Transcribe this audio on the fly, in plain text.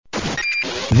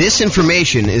This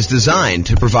information is designed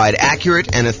to provide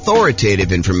accurate and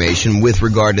authoritative information with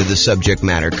regard to the subject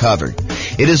matter covered.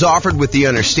 It is offered with the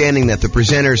understanding that the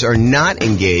presenters are not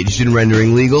engaged in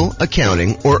rendering legal,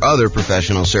 accounting, or other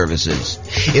professional services.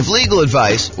 If legal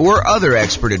advice or other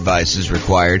expert advice is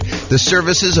required, the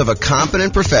services of a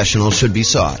competent professional should be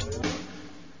sought.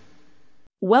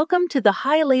 Welcome to the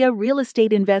Hialeah Real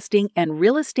Estate Investing and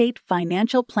Real Estate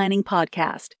Financial Planning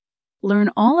Podcast.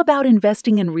 Learn all about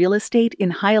investing in real estate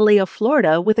in Hialeah,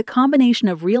 Florida with a combination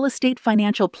of real estate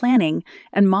financial planning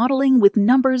and modeling with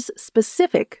numbers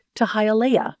specific to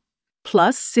Hialeah,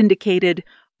 plus syndicated,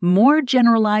 more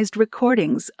generalized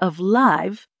recordings of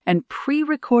live and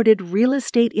pre-recorded real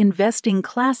estate investing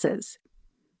classes.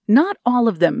 Not all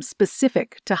of them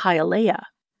specific to Hialeah.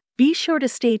 Be sure to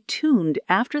stay tuned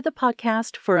after the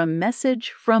podcast for a message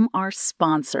from our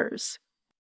sponsors.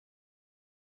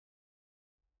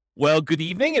 Well, good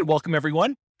evening and welcome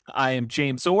everyone. I am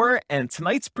James Orr and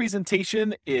tonight's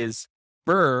presentation is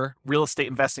BRRRR Real Estate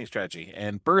Investing Strategy.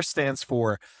 And BRRRR stands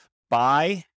for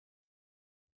Buy,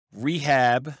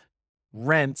 Rehab,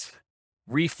 Rent,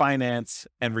 Refinance,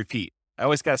 and Repeat. I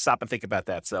always got to stop and think about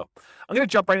that. So I'm going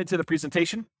to jump right into the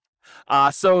presentation.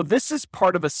 So this is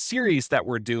part of a series that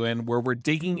we're doing where we're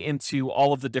digging into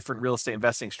all of the different real estate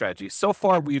investing strategies. So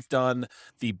far, we've done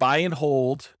the buy and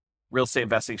hold real estate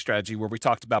investing strategy where we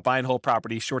talked about buy and hold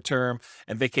property, short-term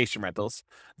and vacation rentals.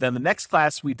 Then the next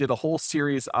class, we did a whole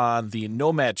series on the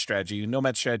nomad strategy.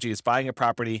 Nomad strategy is buying a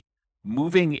property,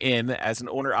 moving in as an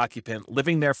owner-occupant,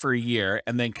 living there for a year,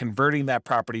 and then converting that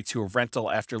property to a rental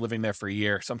after living there for a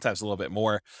year, sometimes a little bit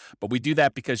more. But we do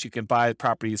that because you can buy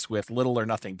properties with little or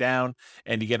nothing down,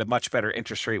 and you get a much better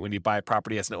interest rate when you buy a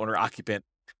property as an owner-occupant.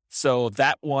 So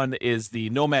that one is the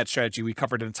nomad strategy. We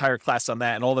covered an entire class on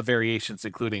that and all the variations,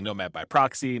 including nomad by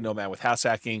proxy, nomad with house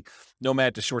hacking,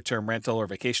 nomad to short-term rental or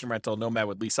vacation rental, nomad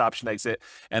with lease option exit,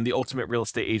 and the ultimate real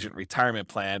estate agent retirement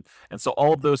plan. And so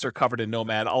all of those are covered in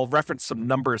nomad. I'll reference some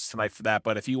numbers tonight for that,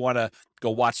 but if you want to go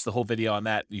watch the whole video on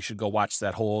that, you should go watch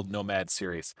that whole nomad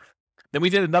series. Then we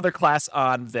did another class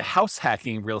on the house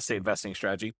hacking real estate investing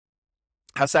strategy.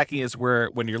 House hacking is where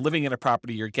when you're living in a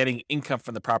property, you're getting income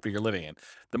from the property you're living in.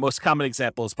 The most common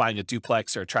example is buying a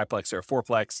duplex or a triplex or a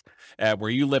fourplex where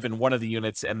you live in one of the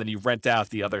units and then you rent out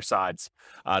the other sides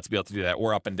to be able to do that,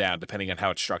 or up and down, depending on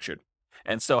how it's structured.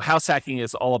 And so house hacking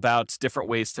is all about different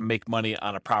ways to make money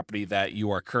on a property that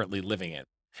you are currently living in.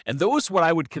 And those what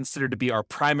I would consider to be our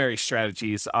primary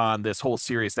strategies on this whole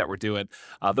series that we're doing.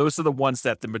 Those are the ones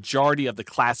that the majority of the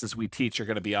classes we teach are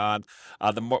going to be on,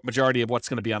 the majority of what's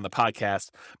going to be on the podcast.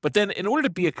 But then in order to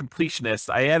be a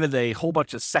completionist, I added a whole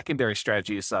bunch of secondary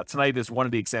strategies. Tonight is one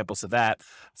of the examples of that.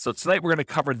 So tonight we're going to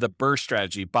cover the BRRRR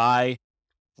strategy: buy,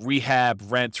 rehab,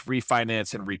 rent,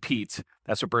 refinance, and repeat.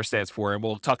 That's what BRRRR stands for. And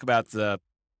we'll talk about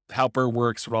how BRRRR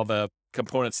works, what all the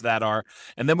components of that are.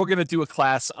 And then we're going to do a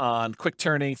class on quick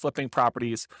turning, flipping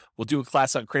properties. We'll do a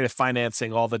class on creative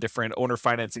financing, all the different owner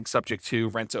financing subject to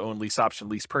rent to own, lease option,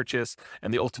 lease purchase,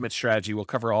 and the ultimate strategy. We'll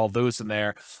cover all those in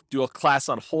there. Do a class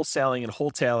on wholesaling and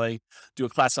wholetailing, do a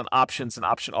class on options and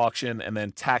option auction, and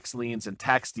then tax liens and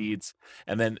tax deeds.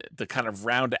 And then to kind of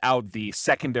round out the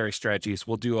secondary strategies,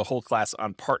 we'll do a whole class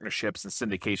on partnerships and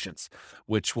syndications,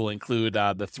 which will include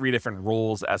the three different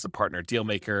roles as a partner: deal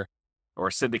maker, or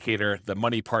syndicator, the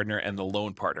money partner, and the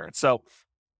loan partner. So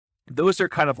those are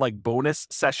kind of like bonus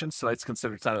sessions. So it's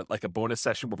considered kind of like a bonus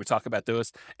session where we talk about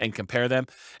those and compare them.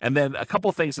 And then a couple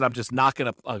of things that I'm just not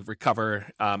going to recover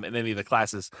in any of the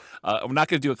classes. I'm not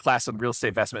going to do a class on real estate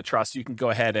investment trust. You can go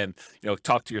ahead and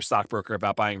talk to your stockbroker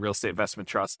about buying real estate investment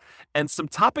trust. And some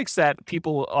topics that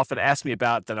people often ask me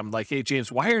about that I'm like, hey, James,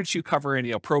 why aren't you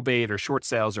covering probate or short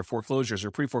sales or foreclosures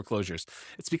or pre-foreclosures?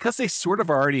 It's because they sort of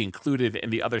are already included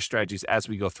in the other strategies as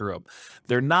we go through them.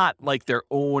 They're not like their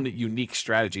own unique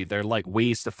strategy. They're like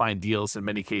ways to find deals in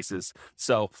many cases.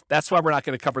 So that's why we're not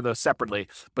going to cover those separately.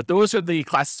 But those are the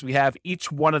classes we have.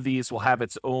 Each one of these will have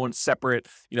its own separate,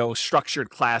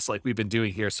 structured class like we've been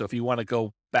doing here. So if you want to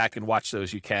go back and watch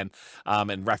those, you can,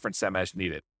 and reference them as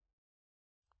needed.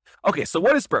 Okay, so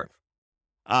what is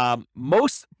BRRRR?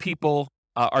 Most people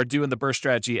are doing the BRRRR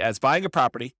strategy as buying a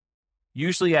property,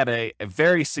 usually at a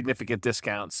very significant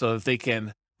discount, so that they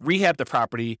can rehab the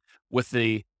property with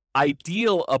the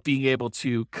ideal of being able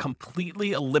to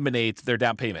completely eliminate their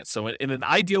down payment. So in an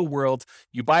ideal world,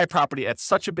 you buy a property at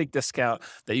such a big discount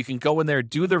that you can go in there,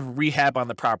 do the rehab on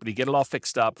the property, get it all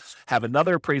fixed up, have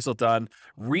another appraisal done,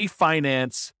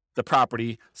 refinance the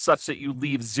property such that you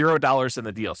leave $0 in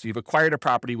the deal. So you've acquired a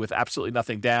property with absolutely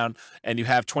nothing down and you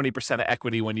have 20% of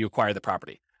equity when you acquire the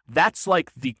property. That's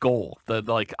like the goal, the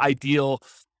like ideal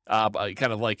kind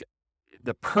of like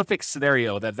the perfect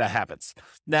scenario that happens.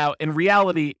 Now, in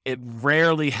reality, it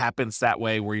rarely happens that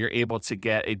way where you're able to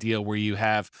get a deal where you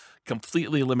have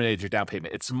completely eliminated your down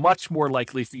payment. It's much more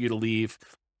likely for you to leave,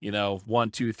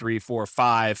 1, 2, 3, 4,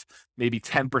 5, maybe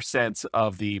 10%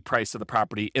 of the price of the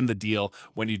property in the deal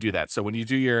when you do that. So when you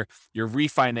do your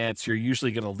refinance, you're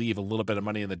usually going to leave a little bit of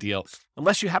money in the deal,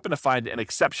 unless you happen to find an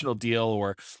exceptional deal,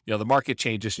 or the market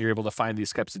changes and you're able to find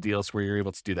these types of deals where you're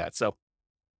able to do that. So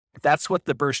that's what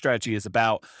the BRRRR strategy is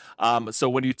about. So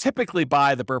when you typically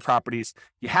buy the BRRRR properties,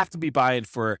 you have to be buying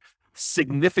for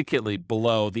significantly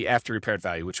below the after repaired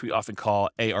value, which we often call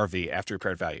ARV, after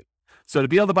repaired value. So to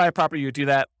be able to buy a property, you do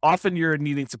that. Often you're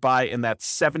needing to buy in that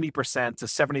 70% to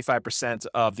 75%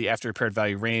 of the after repaired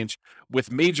value range.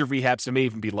 With major rehabs, it may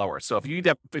even be lower. So if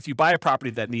you buy a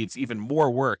property that needs even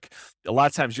more work, a lot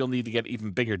of times you'll need to get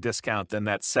even bigger discount than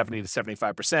that 70 to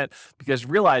 75%, because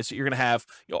realize that you're going to have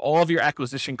all of your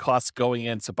acquisition costs going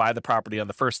in to buy the property on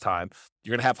the first time.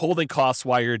 You're going to have holding costs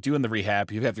while you're doing the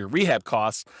rehab. You have your rehab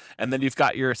costs, and then you've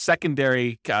got your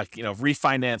secondary,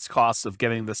 refinance costs of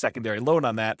getting the secondary loan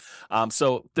on that.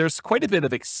 So there's quite a bit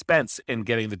of expense in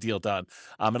getting the deal done.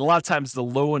 And a lot of times the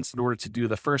loans, in order to do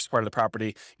the first part of the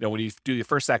property, when you do your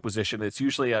first acquisition, it's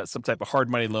usually some type of hard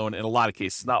money loan in a lot of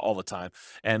cases, not all the time.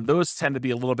 And those tend to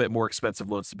be a little bit more expensive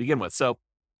loans to begin with. So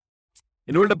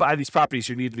in order to buy these properties,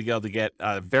 you need to be able to get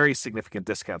very significant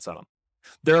discounts on them.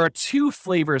 There are two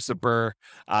flavors of BRRRR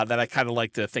that I kind of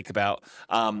like to think about.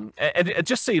 And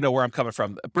just so you know where I'm coming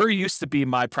from, BRRRR used to be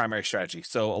my primary strategy.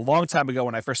 So a long time ago,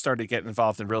 when I first started getting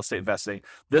involved in real estate investing,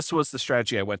 this was the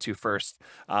strategy I went to first.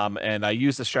 And I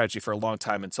used the strategy for a long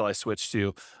time until I switched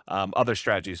to other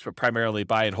strategies, but primarily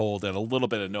buy and hold and a little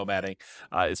bit of nomading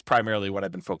is primarily what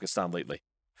I've been focused on lately.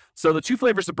 So the two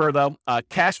flavors of BRRRR, though,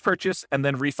 cash purchase and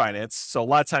then refinance. So a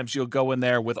lot of times you'll go in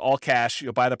there with all cash,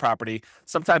 you'll buy the property.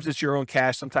 Sometimes it's your own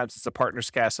cash, sometimes it's a partner's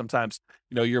cash, sometimes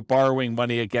you're borrowing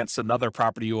money against another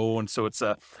property you own. So it's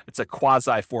a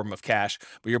quasi form of cash,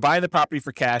 but you're buying the property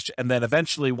for cash, and then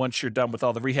eventually, once you're done with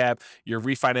all the rehab, you're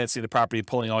refinancing the property and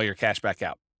pulling all your cash back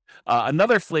out.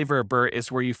 Another flavor of BRRRR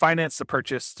is where you finance the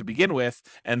purchase to begin with,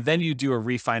 and then you do a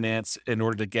refinance in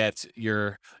order to get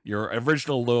your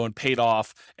original loan paid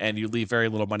off, and you leave very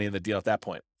little money in the deal at that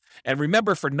point. And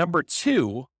remember, for number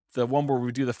two, the one where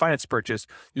we do the finance purchase,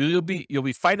 you'll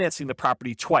be financing the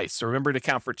property twice. So remember to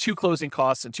account for 2 closing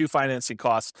costs and 2 financing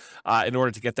costs in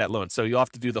order to get that loan. So you'll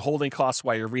have to do the holding costs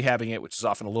while you're rehabbing it, which is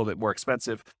often a little bit more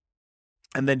expensive.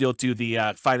 And then you'll do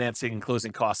the financing and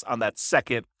closing costs on that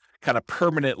second kind of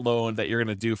permanent loan that you're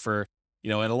going to do for,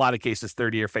 in a lot of cases,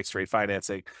 30-year fixed rate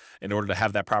financing in order to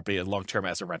have that property long-term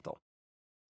as a rental.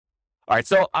 All right,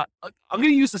 so I'm going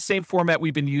to use the same format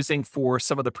we've been using for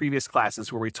some of the previous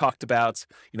classes, where we talked about,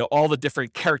 all the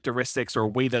different characteristics or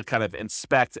way to kind of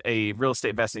inspect a real estate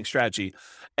investing strategy.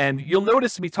 And you'll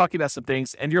notice me talking about some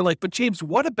things, and you're like, but James,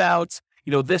 what about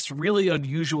this really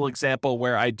unusual example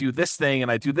where I do this thing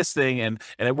and I do this thing and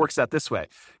it works out this way?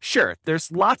 Sure,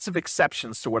 there's lots of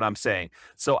exceptions to what I'm saying.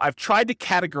 So I've tried to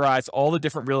categorize all the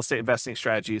different real estate investing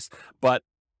strategies, but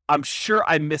I'm sure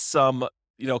I missed some,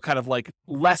 kind of like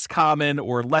less common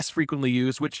or less frequently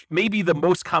used, which may be the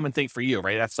most common thing for you,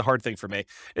 right? That's the hard thing for me,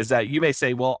 is that you may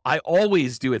say, well, I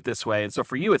always do it this way. And so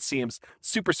for you, it seems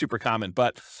super, super common.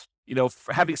 But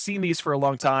having seen these for a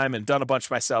long time and done a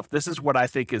bunch myself, this is what I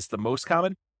think is the most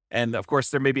common. And of course,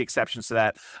 there may be exceptions to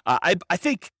that. I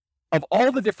think of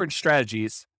all the different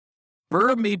strategies,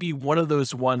 BRRRR may be one of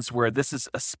those ones where this is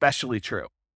especially true,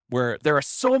 where there are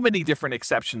so many different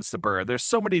exceptions to BRRRR. There's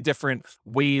so many different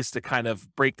ways to kind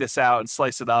of break this out and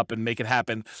slice it up and make it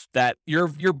happen, that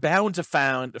you're bound to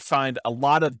find a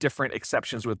lot of different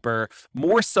exceptions with BRRRR,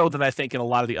 more so than I think in a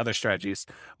lot of the other strategies,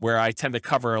 where I tend to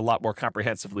cover a lot more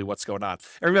comprehensively what's going on.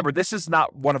 And remember, this is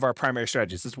not one of our primary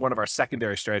strategies. This is one of our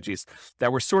secondary strategies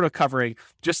that we're sort of covering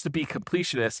just to be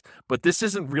completionist, but this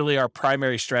isn't really our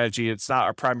primary strategy. It's not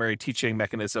our primary teaching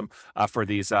mechanism for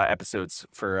these episodes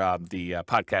for the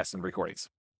podcast and recordings.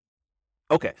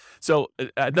 Okay, so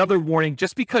another warning,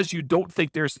 just because you don't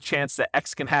think there's a chance that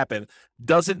X can happen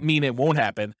doesn't mean it won't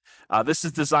happen. This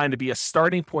is designed to be a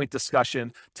starting point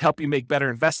discussion to help you make better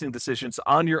investing decisions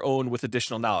on your own with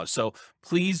additional knowledge. So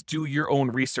please do your own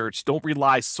research. Don't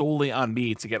rely solely on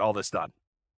me to get all this done.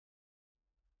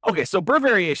 Okay, so BRRRR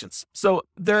variations. So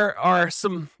there are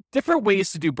some different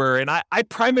ways to do BRRRR, and I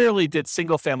primarily did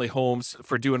single-family homes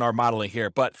for doing our modeling here,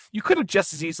 but you could have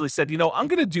just as easily said, I'm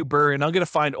going to do BRRRR, and I'm going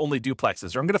to find only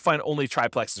duplexes, or I'm going to find only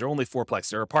triplexes, or only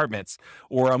fourplexes, or apartments,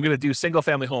 or I'm going to do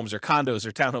single-family homes, or condos,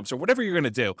 or townhomes, or whatever you're going to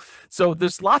do. So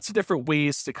there's lots of different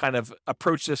ways to kind of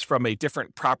approach this from a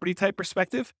different property type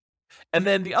perspective. And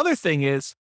then the other thing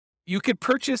is, you could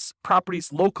purchase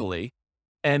properties locally.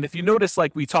 And if you notice,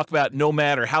 like we talk about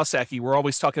nomad or house hacking, we're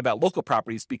always talking about local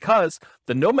properties because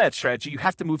the nomad strategy, you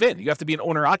have to move in. You have to be an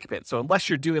owner occupant. So unless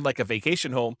you're doing like a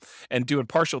vacation home and doing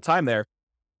partial time there,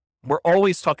 we're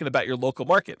always talking about your local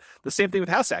market. The same thing with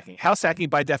house hacking. House hacking,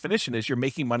 by definition, is you're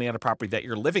making money on a property that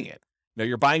you're living in.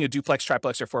 You're buying a duplex,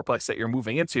 triplex, or fourplex that you're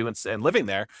moving into and living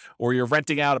there, or you're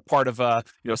renting out a part of a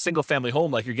single family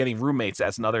home, like you're getting roommates,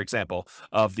 as another example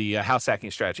of the house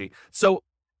hacking strategy. So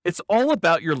it's all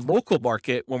about your local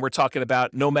market when we're talking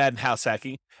about nomad and house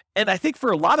hacking. And I think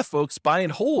for a lot of folks, buy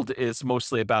and hold is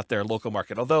mostly about their local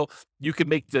market. Although you could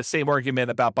make the same argument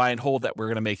about buy and hold that we're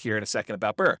going to make here in a second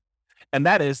about BRRRR. And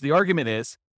that is, the argument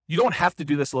is, you don't have to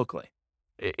do this locally.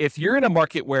 If you're in a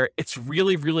market where it's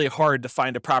really, really hard to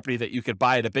find a property that you could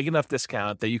buy at a big enough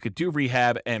discount that you could do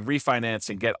rehab and refinance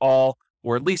and get all,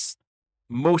 or at least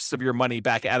most of your money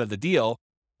back out of the deal,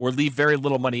 or leave very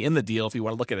little money in the deal, if you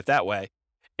want to look at it that way.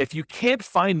 If you can't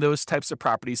find those types of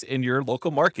properties in your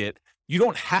local market, you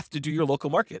don't have to do your local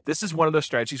market. This is one of those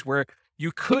strategies where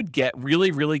you could get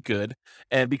really, really good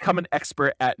and become an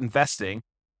expert at investing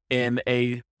in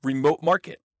a remote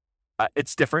market.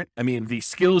 It's different. I mean, the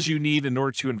skills you need in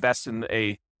order to invest in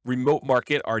a remote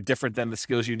market are different than the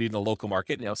skills you need in a local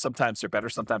market. Sometimes they're better,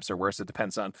 sometimes they're worse. It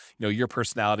depends on, your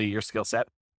personality, your skill set.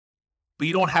 But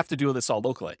you don't have to do this all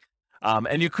locally.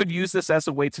 And you could use this as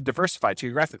a way to diversify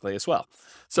geographically as well.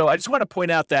 So I just want to point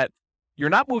out that you're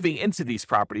not moving into these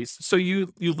properties. So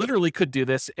you literally could do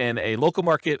this in a local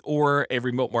market or a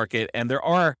remote market. And there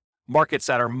are markets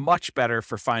that are much better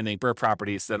for finding BRRRR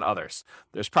properties than others.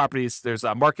 There's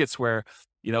markets where,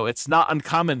 it's not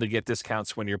uncommon to get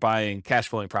discounts when you're buying cash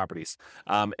flowing properties.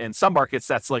 In some markets,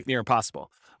 that's like near impossible.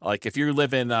 Like if you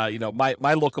live in,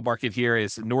 my local market here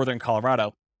is northern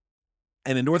Colorado.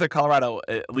 And in northern Colorado,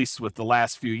 at least with the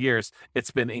last few years,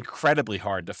 it's been incredibly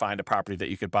hard to find a property that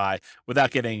you could buy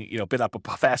without getting, bid up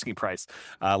above asking price,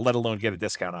 let alone get a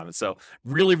discount on it. So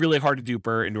really, really hard to do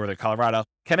BRRRR in northern Colorado.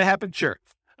 Can it happen? Sure.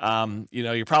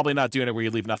 You're probably not doing it where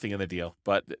you leave nothing in the deal,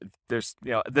 but there's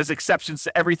exceptions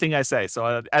to everything I say.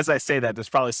 So as I say that, there's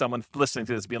probably someone listening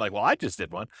to this being like, well, I just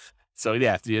did one. So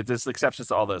yeah, there's exceptions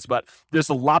to all those, but there's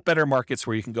a lot better markets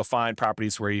where you can go find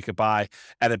properties where you could buy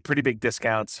at a pretty big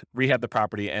discount, rehab the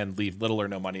property, and leave little or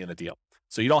no money in the deal.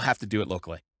 So you don't have to do it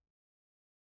locally.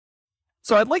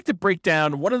 So I'd like to break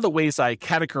down one of the ways I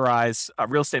categorize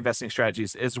real estate investing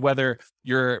strategies is whether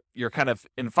you're kind of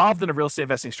involved in a real estate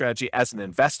investing strategy as an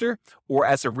investor or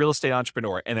as a real estate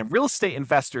entrepreneur. And a real estate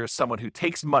investor is someone who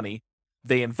takes money,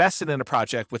 they invest it in a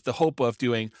project with the hope of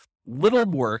doing little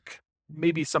work,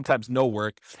 maybe sometimes no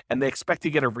work, and they expect to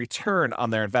get a return on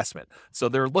their investment. So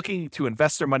they're looking to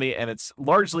invest their money, and it's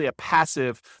largely a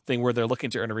passive thing where they're looking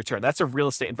to earn a return. That's a real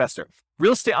estate investor.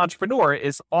 Real estate entrepreneur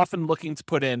is often looking to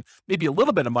put in maybe a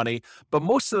little bit of money, but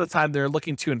most of the time they're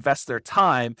looking to invest their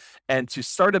time and to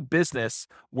start a business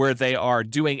where they are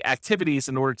doing activities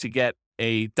in order to get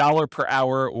a dollar per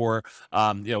hour or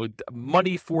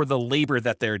money for the labor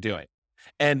that they're doing.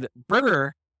 And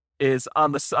BRRRR is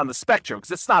on the spectrum,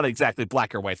 because it's not exactly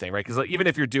black or white thing, right? Because even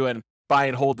if you're doing buy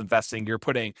and hold investing, you're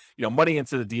putting money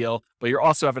into the deal, but you're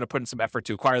also having to put in some effort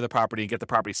to acquire the property and get the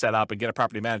property set up and get a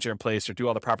property manager in place or do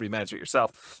all the property management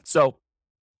yourself. So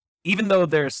even though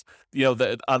there's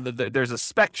there's a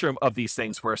spectrum of these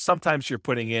things where sometimes you're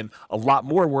putting in a lot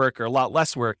more work or a lot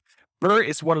less work, BRRRR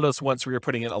is one of those ones where you're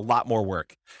putting in a lot more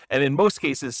work. And in most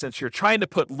cases, since you're trying to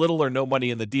put little or no money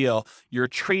in the deal, you're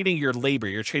trading your labor,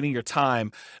 you're trading your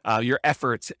time, your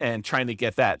efforts, and trying to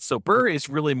get that. So BRRRR is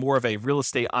really more of a real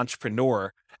estate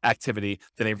entrepreneur activity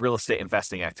than a real estate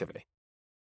investing activity.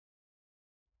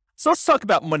 So let's talk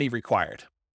about money required.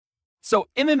 So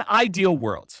in an ideal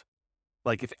world,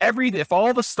 like if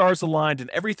all the stars aligned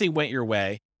and everything went your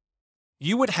way,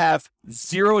 you would have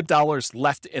 $0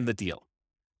 left in the deal.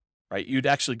 Right? You'd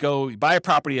actually go buy a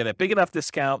property at a big enough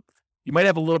discount. You might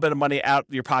have a little bit of money out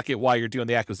of your pocket while you're doing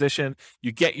the acquisition.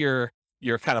 You get your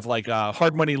kind of like a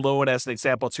hard money loan, as an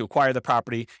example, to acquire the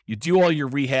property. You do all your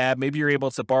rehab. Maybe you're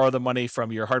able to borrow the money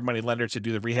from your hard money lender to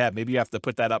do the rehab. Maybe you have to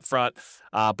put that up front.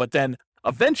 But then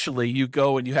eventually you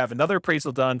go and you have another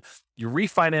appraisal done. You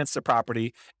refinance the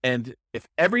property. And if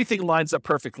everything lines up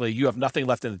perfectly, you have nothing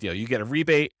left in the deal. You get a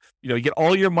rebate. You get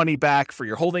all your money back for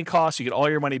your holding costs. You get all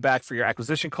your money back for your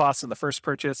acquisition costs in the first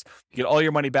purchase. You get all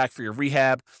your money back for your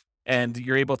rehab. And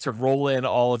you're able to roll in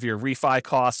all of your refi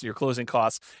costs, your closing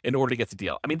costs in order to get the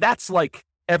deal. I mean, that's like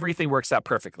everything works out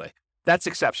perfectly. That's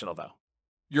exceptional, though.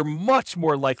 You're much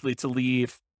more likely to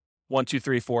leave 1, 2,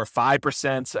 3, 4,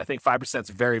 5%. I think 5% is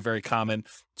very, very common,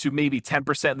 to maybe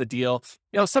 10% in the deal.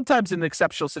 Sometimes in an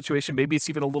exceptional situation, maybe it's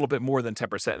even a little bit more than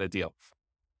 10% in a deal.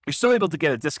 You're still able to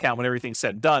get a discount when everything's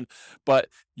said and done, but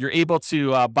you're able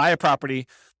to buy a property,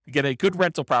 get a good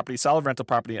rental property, solid rental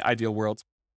property in ideal world,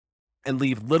 and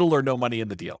leave little or no money in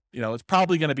the deal. It's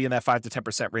probably going to be in that 5 to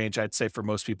 10% range, I'd say, for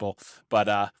most people.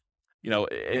 But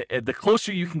the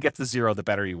closer you can get to zero, the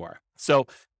better you are. So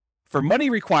for money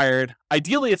required,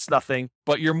 ideally it's nothing,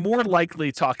 but you're more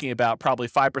likely talking about probably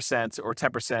 5% or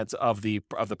 10% of the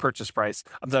purchase price,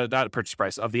 not the purchase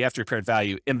price, of the after repaired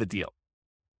value in the deal.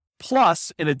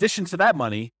 Plus, in addition to that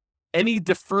money, any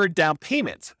deferred down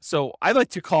payment. So I like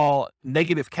to call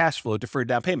negative cash flow deferred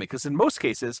down payment, because in most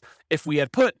cases, if we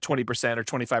had put 20% or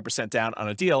 25% down on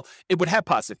a deal, it would have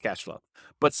positive cash flow.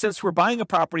 But since we're buying a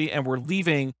property and we're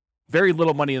leaving very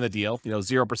little money in the deal,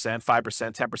 0%,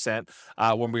 5%,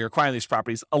 10%, when we're acquiring these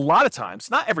properties, a lot of times,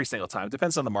 not every single time,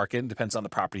 depends on the market and depends on the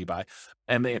property you buy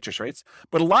and the interest rates,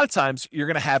 but a lot of times you're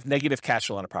going to have negative cash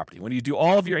flow on a property. When you do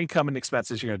all of your income and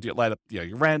expenses, you're going to light up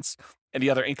your rents, any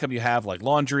other income you have like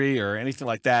laundry or anything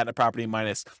like that in a property,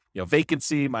 minus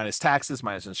vacancy, minus taxes,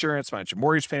 minus insurance, minus your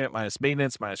mortgage payment, minus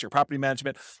maintenance, minus your property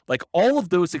management, like all of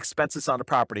those expenses on a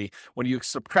property, when you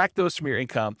subtract those from your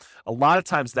income, a lot of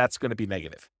times that's going to be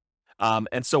negative.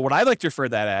 And so what I like to refer to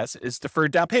that as is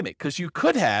deferred down payment, because you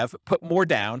could have put more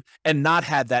down and not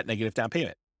had that negative down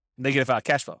payment, negative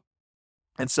cash flow.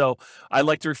 And so I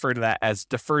like to refer to that as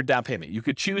deferred down payment. You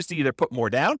could choose to either put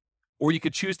more down, or you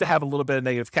could choose to have a little bit of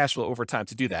negative cash flow over time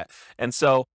to do that. And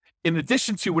so in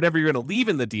addition to whatever you're going to leave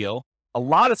in the deal, a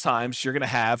lot of times you're going to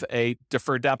have a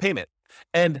deferred down payment.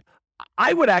 And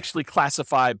I would actually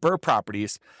classify BRRRR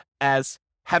properties as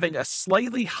having a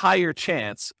slightly higher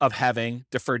chance of having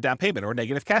deferred down payment or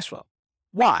negative cash flow.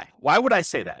 Why? Why would I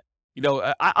say that?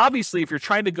 Obviously, if you're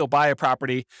trying to go buy a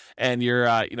property and you're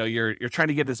trying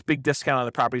to get this big discount on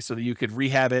the property so that you could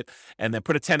rehab it and then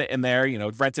put a tenant in there,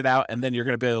 rent it out, and then you're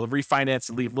going to be able to refinance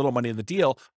and leave little money in the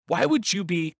deal, why would you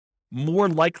be more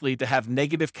likely to have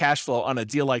negative cash flow on a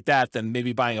deal like that than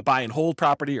maybe buying a buy and hold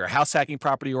property or a house hacking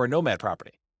property or a nomad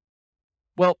property?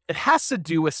 Well, it has to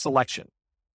do with selection.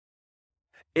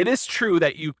 It is true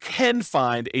that you can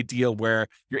find a deal where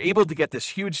you're able to get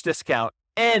this huge discount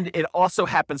and it also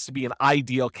happens to be an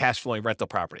ideal cash flowing rental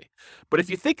property. But if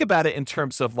you think about it in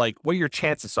terms of like what your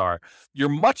chances are, you're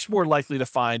much more likely to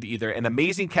find either an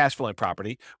amazing cash flowing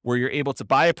property where you're able to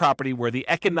buy a property where the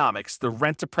economics, the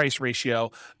rent to price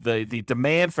ratio, the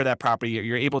demand for that property,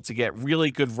 you're able to get really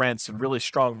good rents and really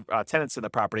strong tenants in the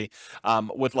property,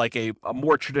 with like a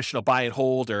more traditional buy and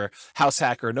hold or house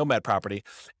hack or nomad property.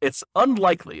 It's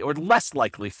unlikely or less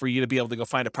likely for you to be able to go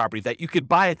find a property that you could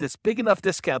buy at this big enough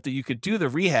discount that you could do the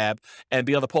rehab and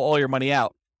be able to pull all your money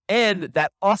out. And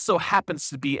that also happens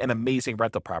to be an amazing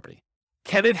rental property.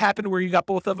 Can it happen where you got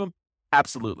both of them?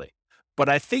 Absolutely. But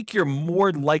I think you're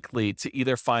more likely to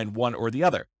either find one or the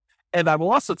other. And I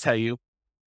will also tell you,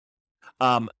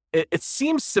 it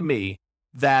seems to me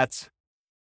that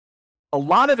a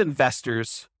lot of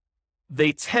investors,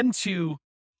 they tend to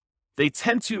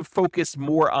focus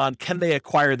more on can they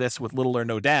acquire this with little or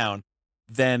no down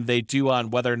than they do on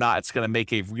whether or not it's going to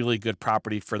make a really good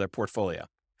property for their portfolio.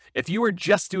 If you are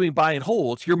just doing buy and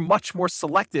hold, you're much more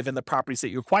selective in the properties that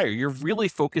you acquire. You're really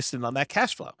focused in on that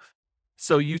cash flow.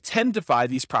 So you tend to buy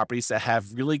these properties that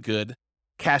have really good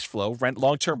cash flow,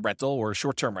 long-term rental or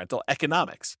short-term rental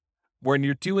economics. When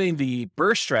you're doing the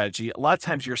BRRRR strategy, a lot of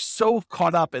times you're so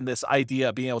caught up in this idea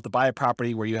of being able to buy a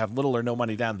property where you have little or no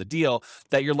money down the deal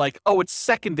that you're like, oh, it's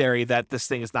secondary that this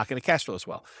thing is not going to cash flow as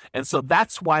well. And so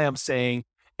that's why I'm saying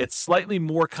it's slightly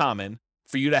more common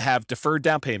for you to have deferred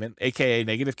down payment, aka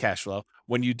negative cash flow,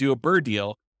 when you do a BRRRR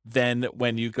deal than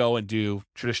when you go and do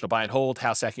traditional buy and hold,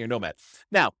 house hacking, or nomad.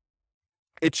 Now,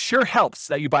 it sure helps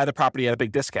that you buy the property at a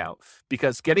big discount,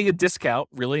 because getting a discount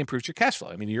really improves your cash flow.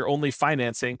 I mean, you're only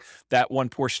financing that one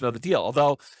portion of the deal.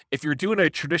 Although if you're doing a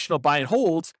traditional buy and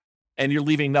hold and you're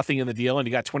leaving nothing in the deal and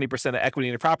you got 20% of equity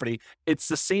in your property, it's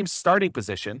the same starting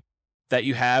position that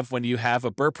you have when you have a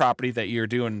BRRRR property that you're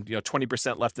doing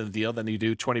 20% left in the deal, then you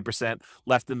do 20%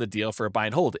 left in the deal for a buy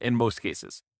and hold in most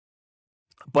cases.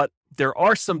 But there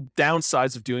are some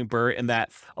downsides of doing BRRRR in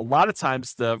that a lot of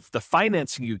times the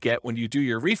financing you get when you do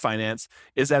your refinance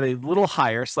is at a little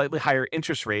higher, slightly higher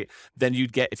interest rate than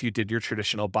you'd get if you did your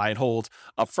traditional buy and hold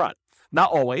up front.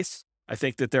 Not always. I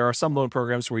think that there are some loan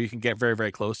programs where you can get very,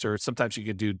 very close, or sometimes you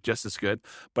can do just as good.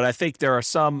 But I think there are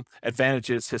some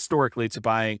advantages historically to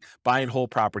buying buy and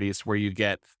hold properties where you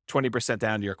get 20%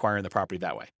 down, you're acquiring the property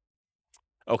that way.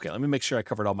 Okay, let me make sure I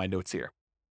covered all my notes here.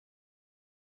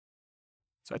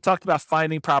 So I talked about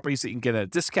finding properties that you can get at a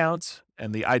discount,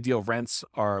 and the ideal rents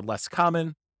are less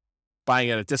common.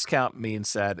 Buying at a discount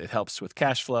means that it helps with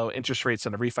cash flow. Interest rates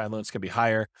on the refi loans can be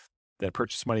higher. than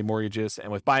purchase money mortgages.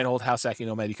 And with buy and hold, house hacking,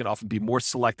 nomad, you can often be more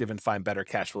selective and find better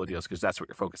cash flow deals because that's what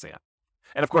you're focusing on.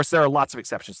 And of course, there are lots of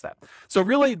exceptions to that. So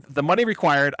really, the money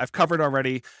required, I've covered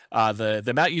already. The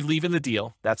amount you leave in the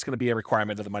deal, that's going to be a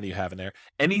requirement of the money you have in there.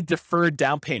 Any deferred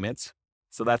down payments,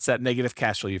 so that's that negative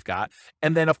cash flow you've got.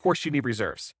 And then, of course, you need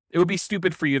reserves. It would be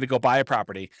stupid for you to go buy a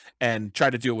property and try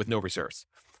to do it with no reserves.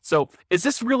 So is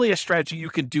this really a strategy you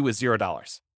can do with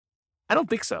 $0? I don't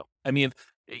think so. I mean,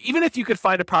 even if you could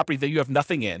find a property that you have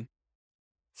nothing in,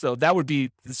 so that would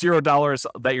be $0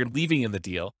 that you're leaving in the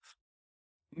deal.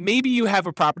 Maybe you have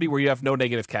a property where you have no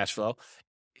negative cash flow,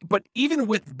 but even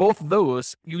with both of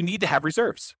those, you need to have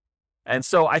reserves. And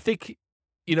so I think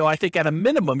at a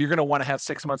minimum, you're going to want to have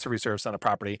 6 months of reserves on a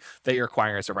property that you're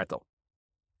acquiring as a rental.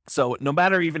 So no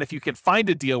matter even if you can find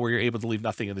a deal where you're able to leave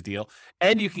nothing in the deal,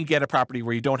 and you can get a property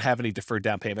where you don't have any deferred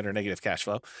down payment or negative cash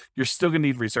flow, you're still going to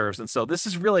need reserves. And so this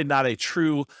is really not a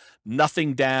true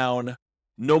nothing down,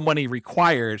 no money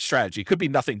required strategy. It could be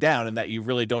nothing down in that you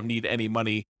really don't need any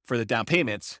money for the down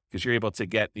payments because you're able to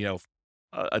get,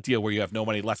 a deal where you have no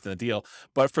money left in the deal.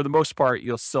 But for the most part,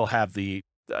 you'll still have the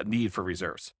need for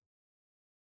reserves.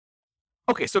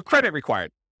 Okay, so credit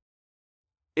required.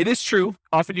 It is true.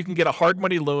 Often you can get a hard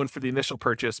money loan for the initial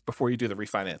purchase before you do the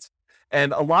refinance.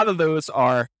 And a lot of those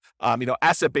are,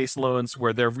 asset-based loans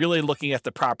where they're really looking at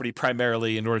the property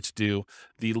primarily in order to do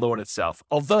the loan itself.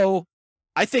 Although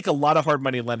I think a lot of hard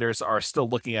money lenders are still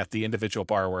looking at the individual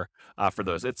borrower for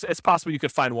those. It's possible you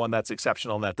could find one that's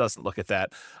exceptional and that doesn't look at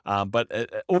that.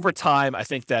 But over time, I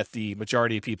think that the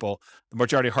majority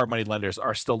of hard money lenders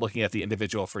are still looking at the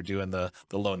individual for doing the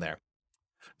loan there.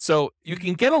 So you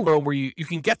can get a loan where you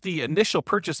can get the initial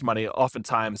purchase money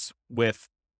oftentimes with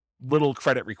little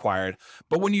credit required.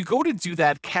 But when you go to do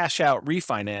that cash out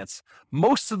refinance,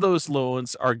 most of those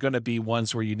loans are going to be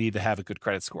ones where you need to have a good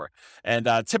credit score. And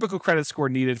typical credit score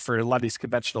needed for a lot of these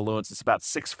conventional loans is about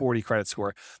 640 credit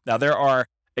score. Now, there are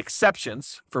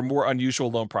exceptions for more unusual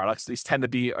loan products. These tend to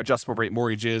be adjustable rate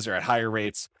mortgages or at higher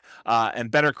rates,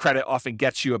 and better credit often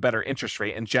gets you a better interest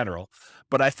rate in general.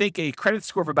 But I think a credit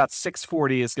score of about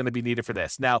 640 is going to be needed for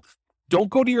this. Now, don't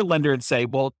go to your lender and say,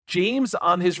 well, James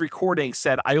on his recording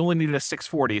said I only needed a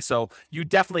 640, so you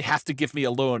definitely have to give me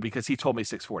a loan because he told me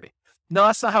 640. No,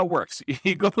 that's not how it works.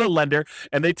 You go to the lender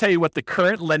and they tell you what the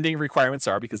current lending requirements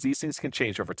are because these things can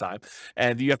change over time.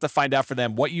 And you have to find out for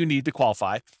them what you need to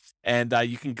qualify. And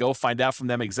you can go find out from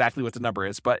them exactly what the number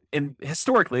is. But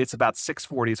historically, it's about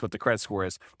 640 is what the credit score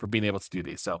is for being able to do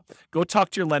these. So go talk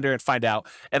to your lender and find out.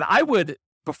 And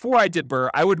before I did BRRRR,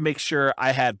 I would make sure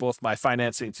I had both my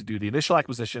financing to do the initial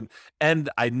acquisition and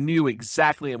I knew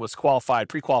exactly and was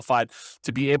pre-qualified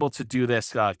to be able to do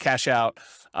this cash out,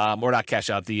 or not cash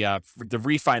out, the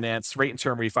refinance, rate and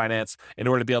term refinance in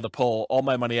order to be able to pull all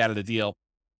my money out of the deal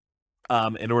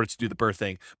in order to do the BRRRR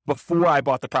thing before I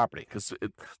bought the property. Because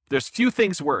there's few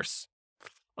things worse.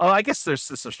 I guess there's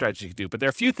some strategy you can do, but there are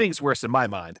a few things worse in my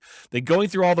mind than going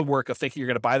through all the work of thinking you're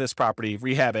going to buy this property,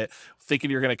 rehab it,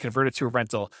 thinking you're going to convert it to a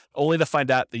rental, only to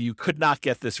find out that you could not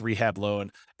get this rehab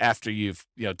loan after you've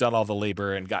done all the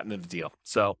labor and gotten in the deal.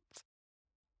 So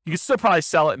you can still probably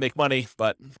sell it and make money,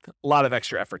 but a lot of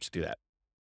extra effort to do that.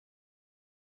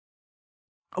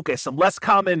 Okay, some less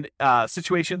common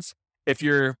situations. If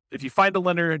you find a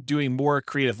lender doing more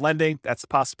creative lending, that's a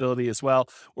possibility as well.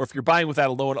 Or if you're buying without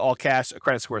a loan, all cash, a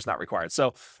credit score is not required.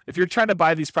 So if you're trying to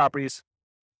buy these properties,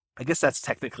 I guess that's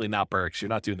technically not BRRRR because you're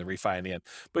not doing the refi in the end.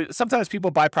 But sometimes people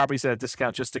buy properties at a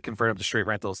discount just to convert them to straight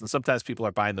rentals. And sometimes people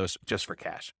are buying those just for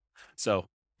cash. So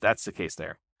that's the case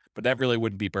there. But that really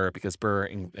wouldn't be BRRRR because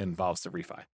BRRRR involves the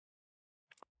refi.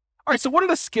 All right, so what are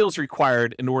the skills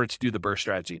required in order to do the BRRRR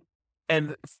strategy?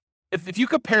 And if you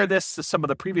compare this to some of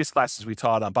the previous classes we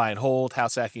taught on buy and hold,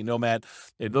 house hacking, nomad,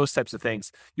 those types of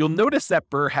things, you'll notice that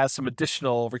BRRRR has some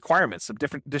additional requirements, some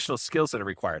different additional skills that are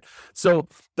required. So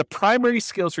the primary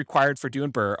skills required for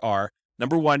doing BRRRR are,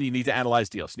 number one, you need to analyze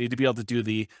deals. You need to be able to do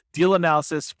the deal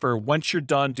analysis for once you're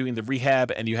done doing the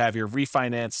rehab and you have your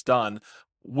refinance done,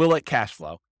 will it cash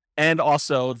flow? And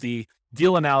also the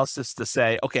deal analysis to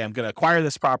say, okay, I'm going to acquire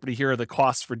this property. Here are the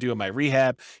costs for doing my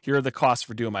rehab. Here are the costs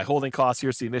for doing my holding costs.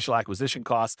 Here's the initial acquisition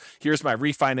costs. Here's my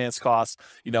refinance costs,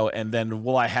 and then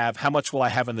how much will I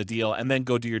have in the deal? And then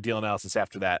go do your deal analysis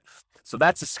after that. So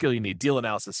that's a skill you need, deal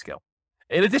analysis skill.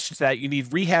 In addition to that, you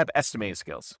need rehab estimating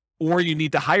skills, or you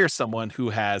need to hire someone who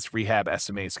has rehab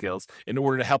estimating skills in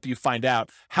order to help you find out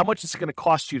how much it's going to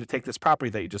cost you to take this property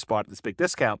that you just bought at this big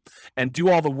discount and do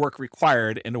all the work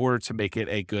required in order to make it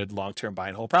a good long-term buy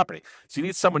and hold property. So you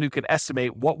need someone who can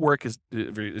estimate what work is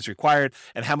required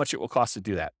and how much it will cost to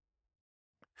do that.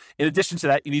 In addition to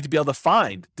that, you need to be able to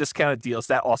find discounted deals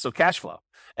that also cash flow.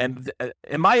 And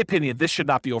in my opinion, this should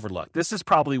not be overlooked. This is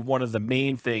probably one of the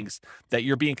main things that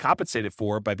you're being compensated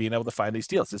for by being able to find these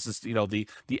deals. This is,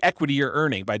 the equity you're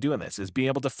earning by doing this is being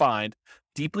able to find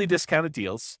deeply discounted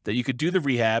deals that you could do the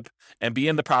rehab and be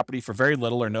in the property for very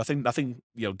little or nothing,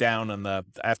 down on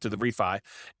after the refi.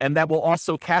 And that will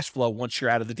also cash flow once you're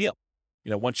out of the deal,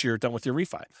 once you're done with your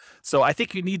refi. So I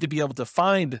think you need to be able to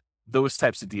find those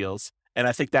types of deals. And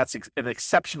I think that's an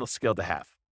exceptional skill to have.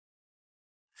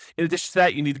 In addition to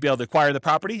that, you need to be able to acquire the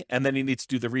property, and then you need to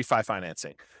do the refi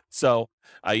financing. So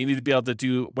you need to be able to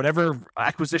do whatever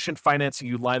acquisition financing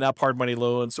you line up, hard money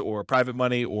loans or private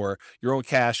money or your own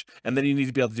cash, and then you need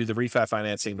to be able to do the refi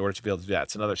financing in order to be able to do that.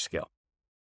 It's another skill.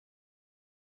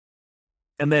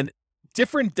 And then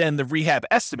different than the rehab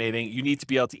estimating, you need to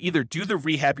be able to either do the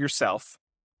rehab yourself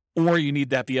or you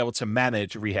need to be able to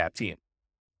manage a rehab team.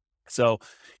 So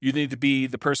you need to be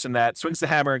the person that swings the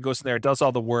hammer and goes in there, does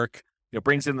all the work,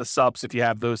 brings in the subs if you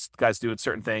have those guys doing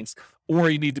certain things, or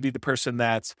you need to be the person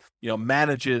that,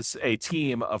 manages a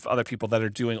team of other people that are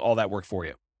doing all that work for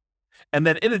you. And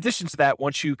then in addition to that,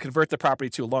 once you convert the property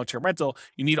to a long-term rental,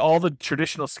 you need all the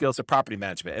traditional skills of property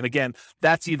management. And again,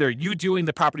 that's either you doing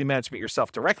the property management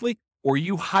yourself directly or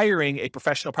you hiring a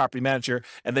professional property manager,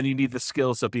 and then you need the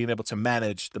skills of being able to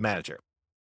manage the manager.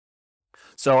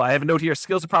 So I have a note here,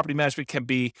 skills of property management can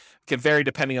vary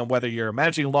depending on whether you're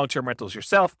managing long-term rentals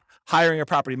yourself, hiring a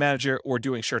property manager, or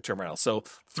doing short-term rentals. So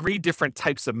 3 different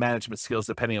types of management skills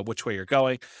depending on which way you're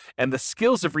going. And the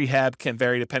skills of rehab can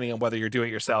vary depending on whether you're doing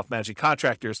it yourself, managing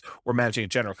contractors, or managing a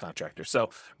general contractor. So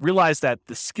realize that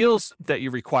the skills that you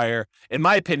require, in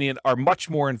my opinion, are much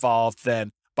more involved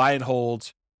than buy and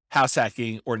hold, house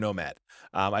hacking, or nomad.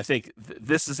 I think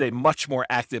this is a much more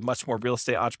active, much more real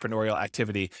estate entrepreneurial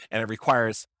activity, and it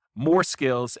requires more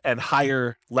skills and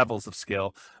higher levels of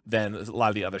skill than a lot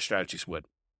of the other strategies would.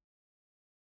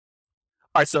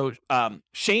 All right, so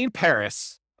Shane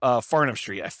Paris, Farnham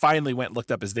Street, I finally went and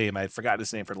looked up his name. I had forgotten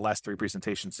his name for the last 3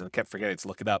 presentations and kept forgetting to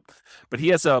look it up. But he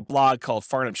has a blog called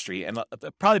Farnham Street, and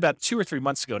probably about 2 or 3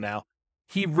 months ago now,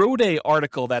 he wrote an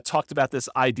article that talked about this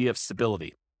idea of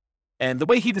stability. And the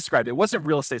way he described it wasn't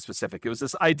real estate specific. It was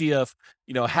this idea of,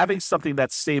 having something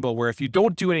that's stable where if you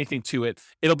don't do anything to it,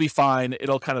 it'll be fine.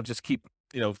 It'll kind of just keep,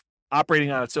 operating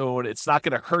on its own. It's not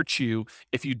going to hurt you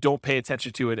if you don't pay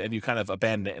attention to it and you kind of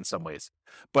abandon it in some ways.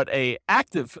 But a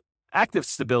active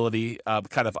stability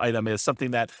kind of item is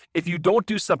something that if you don't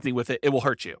do something with it, it will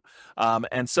hurt you.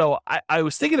 And so I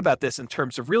was thinking about this in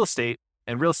terms of real estate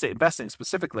and real estate investing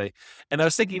specifically. And I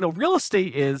was thinking, real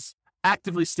estate is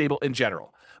actively stable in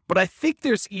general. But I think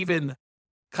there's even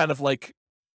kind of like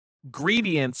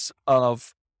gradients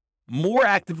of more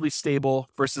actively stable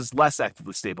versus less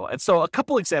actively stable. And so a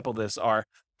couple examples of this are,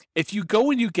 if you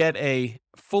go and you get a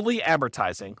fully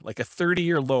amortizing, like a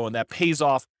 30-year loan that pays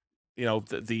off,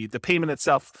 the payment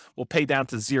itself will pay down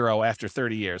to 0 after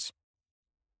 30 years.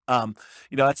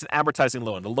 That's an amortizing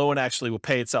loan. The loan actually will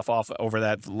pay itself off over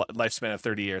that lifespan of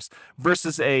 30 years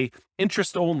versus a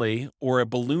interest only or a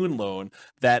balloon loan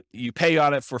that you pay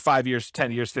on it for 5 years,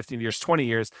 10 years, 15 years, 20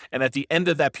 years. And at the end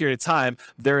of that period of time,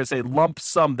 there is a lump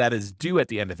sum that is due at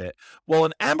the end of it. Well,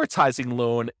 an amortizing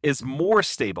loan is more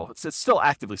stable. It's still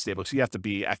actively stable, so you have to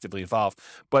be actively involved,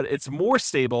 but it's more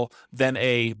stable than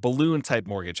a balloon type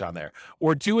mortgage on there.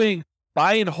 Or doing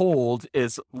buy and hold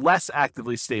is less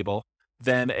actively stable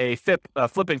than a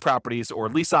flipping properties or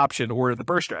lease option or the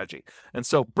BRRRR strategy. And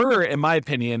so BRRRR, in my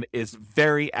opinion, is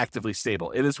very actively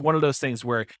stable. It is one of those things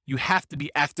where you have to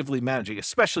be actively managing,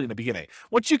 especially in the beginning.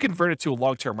 Once you convert it to a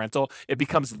long-term rental, it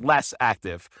becomes less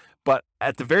active. But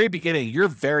at the very beginning, you're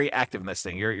very active in this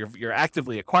thing. You're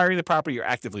actively acquiring the property, you're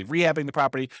actively rehabbing the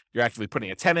property, you're actively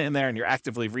putting a tenant in there, and you're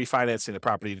actively refinancing the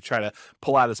property to try to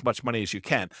pull out as much money as you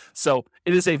can. So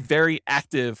it is a very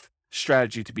active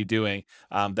strategy to be doing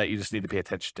that you just need to pay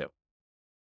attention to.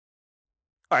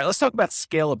 All right, let's talk about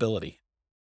scalability.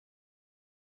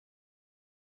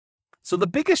 So the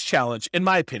biggest challenge, in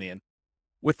my opinion,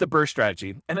 with the BRRRR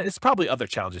strategy, and it's probably other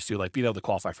challenges too, like being able to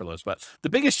qualify for loans, but the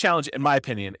biggest challenge, in my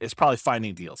opinion, is probably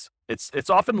finding deals. It's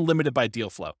often limited by deal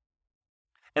flow.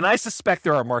 And I suspect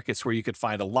there are markets where you could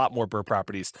find a lot more BRRRR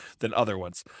properties than other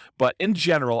ones. But in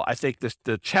general, I think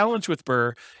the challenge with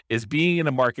BRRRR is being in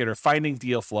a market or finding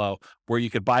deal flow where you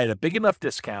could buy at a big enough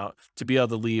discount to be able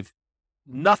to leave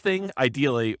nothing,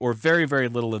 ideally, or very, very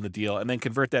little in the deal, and then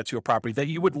convert that to a property that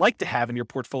you would like to have in your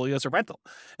portfolio as a rental.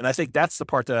 And I think that's the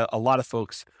part that a lot of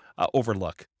folks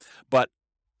overlook. But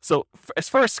So as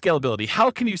far as scalability, how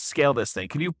can you scale this thing?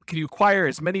 Can you acquire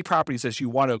as many properties as you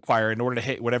want to acquire in order to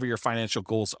hit whatever your financial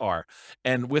goals are?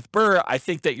 And with BRRRR, I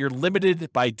think that you're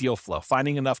limited by deal flow,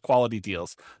 finding enough quality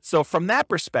deals. So from that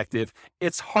perspective,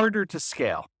 it's harder to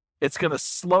scale. It's going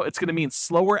to mean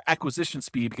slower acquisition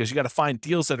speed because you got to find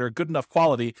deals that are good enough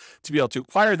quality to be able to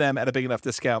acquire them at a big enough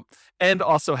discount and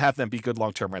also have them be good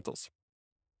long-term rentals.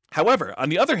 However, on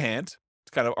the other hand,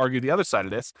 to kind of argue the other side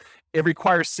of this, it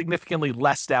requires significantly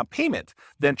less down payment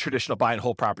than traditional buy and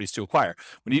hold properties to acquire.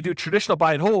 When you do traditional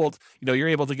buy and hold, you're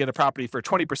able to get a property for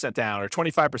 20% down or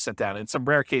 25% down. In some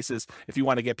rare cases, if you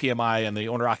want to get PMI and the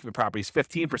owner occupant properties,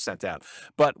 15% down.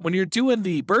 But when you're doing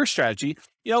the BRRRR strategy,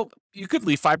 you could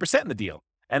leave 5% in the deal.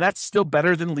 And that's still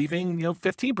better than leaving,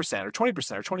 15% or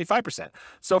 20% or 25%.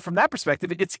 So from that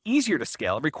perspective, it's easier to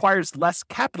scale. It requires less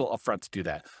capital upfront to do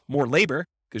that. More labor,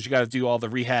 because you got to do all the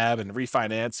rehab and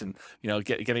refinance and,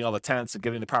 getting all the tenants and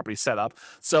getting the property set up.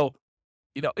 So,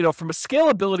 from a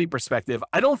scalability perspective,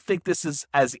 I don't think this is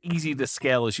as easy to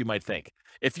scale as you might think.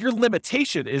 If your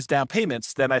limitation is down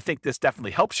payments, then I think this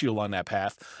definitely helps you along that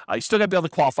path. You still got to be able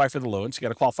to qualify for the loans. You got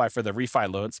to qualify for the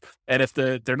refi loans. And if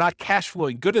they're not cash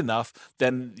flowing good enough,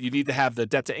 then you need to have the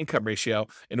debt to income ratio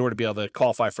in order to be able to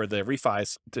qualify for the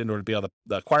refis, in order to be able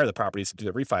to acquire the properties and do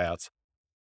the refi outs.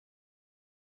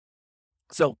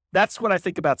 So that's what I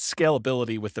think about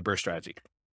scalability with the BRRRR strategy.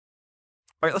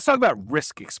 All right, let's talk about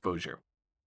risk exposure.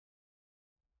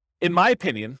 In my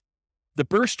opinion, the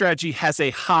BRRRR strategy has a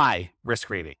high risk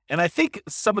rating. And I think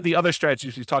some of the other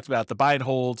strategies we talked about, the buy and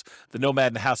hold, the nomad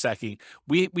and the house hacking,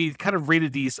 we kind of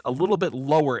rated these a little bit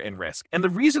lower in risk. And the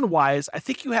reason why is I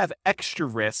think you have extra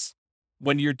risks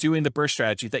when you're doing the BRRRR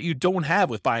strategy that you don't have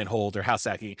with buy and hold or house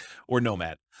hacking or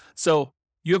nomad. So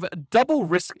you have a double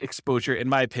risk exposure, in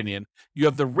my opinion. You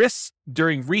have the risks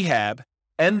during rehab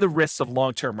and the risks of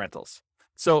long-term rentals.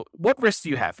 So what risks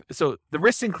do you have? So the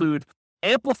risks include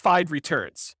amplified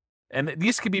returns, and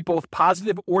these can be both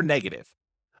positive or negative.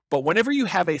 But whenever you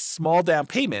have a small down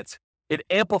payment, it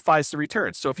amplifies the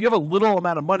returns. So if you have a little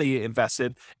amount of money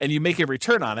invested and you make a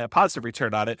return on it, a positive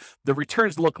return on it, the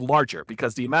returns look larger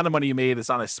because the amount of money you made is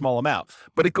on a small amount.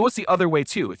 But it goes the other way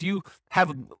too. If you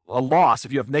have a loss,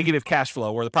 if you have negative cash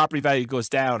flow or the property value goes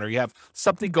down or you have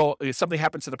something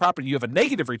happens to the property, you have a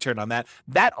negative return on that,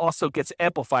 that also gets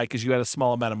amplified because you had a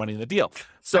small amount of money in the deal.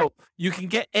 So you can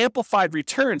get amplified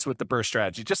returns with the BRRRR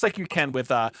strategy, just like you can with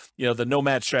the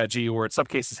nomad strategy, or in some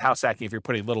cases house hacking if you're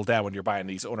putting little down when you're buying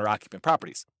these owner occupant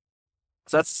properties.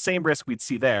 So that's the same risk we'd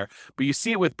see there, but you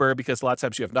see it with BRRRR because a lot of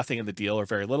times you have nothing in the deal or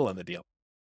very little in the deal.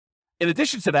 In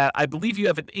addition to that, I believe you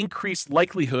have an increased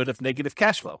likelihood of negative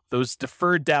cash flow, those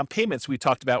deferred down payments we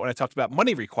talked about when I talked about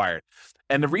money required.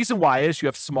 And the reason why is you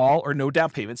have small or no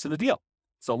down payments in the deal.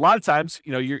 So a lot of times,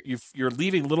 you're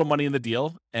leaving little money in the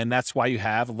deal, and that's why you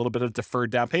have a little bit of deferred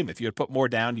down payment. If you had put more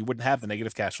down, you wouldn't have the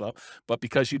negative cash flow. But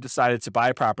because you decided to buy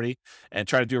a property and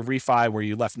try to do a refi where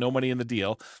you left no money in the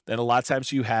deal, then a lot of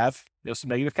times you have some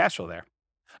negative cash flow there.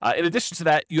 In addition to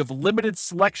that, you have limited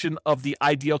selection of the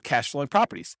ideal cash flowing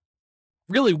properties.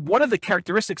 Really, one of the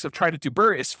characteristics of trying to do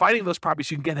BRRRR is finding those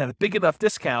properties you can get at a big enough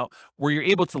discount where you're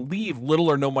able to leave little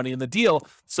or no money in the deal.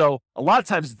 So a lot of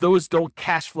times those don't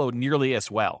cash flow nearly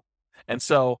as well. And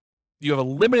so you have a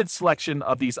limited selection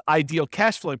of these ideal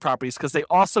cash flowing properties because they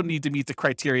also need to meet the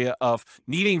criteria of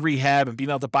needing rehab and being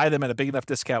able to buy them at a big enough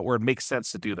discount where it makes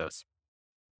sense to do those.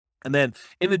 And then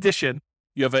in addition,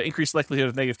 you have an increased likelihood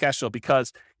of negative cash flow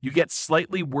because you get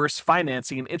slightly worse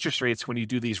financing and interest rates when you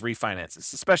do these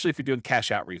refinances, especially if you're doing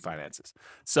cash out refinances.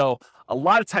 So a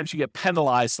lot of times you get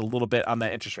penalized a little bit on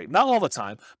that interest rate. Not all the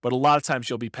time, but a lot of times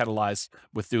you'll be penalized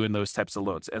with doing those types of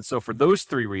loans. And so for those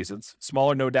three reasons,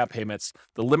 smaller no down payments,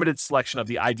 the limited selection of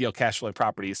the ideal cash flowing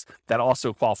properties that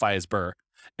also qualify as BRRRR,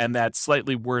 and that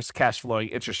slightly worse cash flowing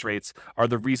interest rates are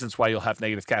the reasons why you'll have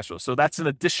negative cash flow. So that's an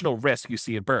additional risk you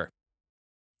see in BRRRR.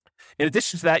 In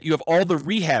addition to that, you have all the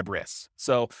rehab risks.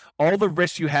 So all the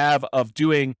risks you have of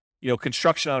doing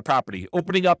construction on a property,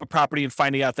 opening up a property and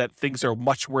finding out that things are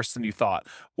much worse than you thought,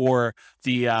 or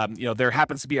there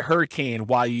happens to be a hurricane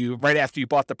right after you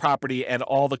bought the property and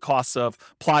all the costs of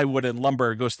plywood and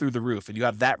lumber goes through the roof and you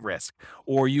have that risk,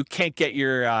 or you can't get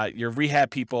your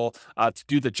rehab people to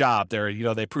do the job.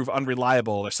 They prove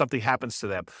unreliable or something happens to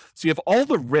them. So you have all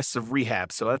the risks of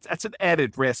rehab. So that's an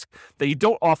added risk that you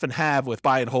don't often have with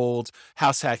buy and hold,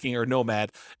 house hacking, or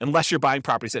nomad, unless you're buying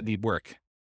properties that need work.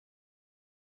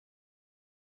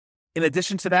 In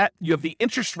addition to that, you have the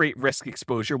interest rate risk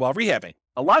exposure while rehabbing.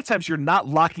 A lot of times you're not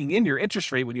locking in your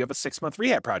interest rate when you have a 6-month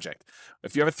rehab project.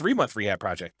 If you have a 3-month rehab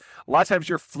project, a lot of times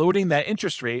you're floating that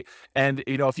interest rate. And,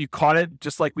 if you caught it,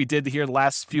 just like we did here the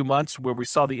last few months where we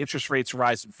saw the interest rates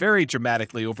rise very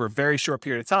dramatically over a very short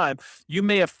period of time, you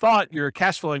may have thought your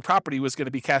cash flowing property was going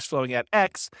to be cash flowing at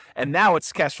X. And now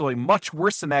it's cash flowing much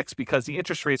worse than X because the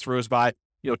interest rates rose by,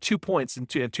 2 points in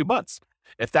 2 months.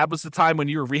 If that was the time when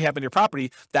you were rehabbing your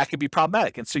property, that could be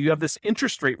problematic. And so you have this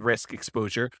interest rate risk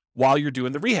exposure while you're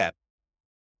doing the rehab.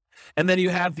 And then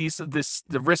you have the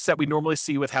risks that we normally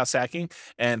see with house hacking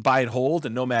and buy and hold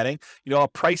and nomading, a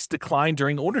price decline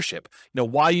during ownership.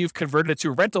 While you've converted it to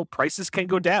a rental, prices can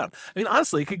go down. I mean,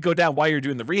 honestly, it could go down while you're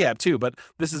doing the rehab too, but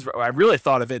I really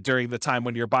thought of it during the time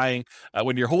when you're buying,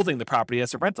 when you're holding the property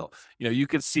as a rental. You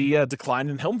could see a decline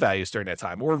in home values during that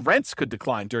time, or rents could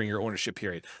decline during your ownership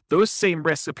period. Those same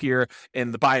risks appear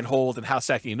in the buy and hold and house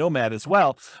hacking and nomad as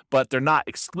well, but they're not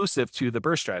exclusive to the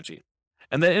BRRRR strategy.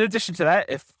 And then in addition to that,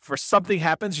 if for something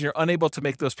happens and you're unable to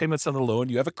make those payments on the loan,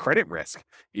 you have a credit risk.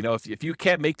 If you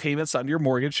can't make payments on your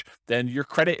mortgage, then your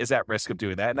credit is at risk of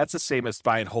doing that. And that's the same as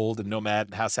buy and hold and nomad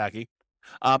and house hacking.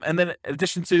 And then in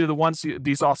addition to the ones,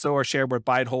 these also are shared with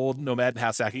buy and hold, nomad, and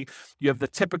house hacking. You have the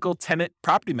typical tenant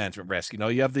property management risk.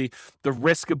 You have the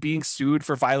risk of being sued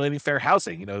for violating fair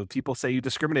housing. People say you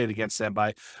discriminate against them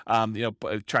by,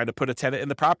 trying to put a tenant in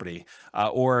the property,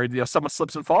 or someone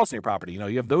slips and falls in your property.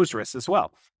 You have those risks as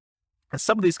well. And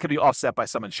some of these can be offset by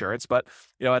some insurance, but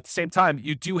at the same time,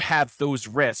 you do have those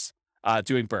risks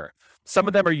doing BRRRR. Some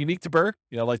of them are unique to BRRRR,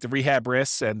 like the rehab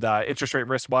risks and interest rate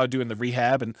risks while doing the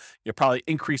rehab, and probably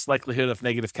increased likelihood of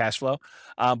negative cash flow.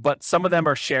 But some of them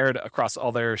are shared across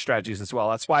all their strategies as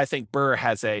well. That's why I think BRRRR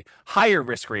has a higher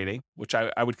risk rating, which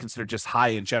I would consider just high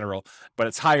in general, but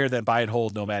it's higher than buy and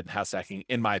hold, nomad, and house hacking,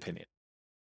 in my opinion.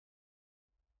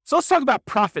 So let's talk about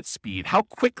profit speed, how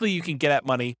quickly you can get at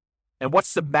money, and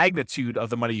what's the magnitude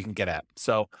of the money you can get at.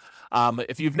 So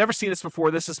if you've never seen this before,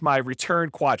 this is my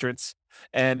return quadrants.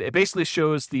 And it basically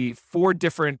shows the 4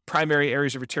 different primary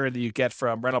areas of return that you get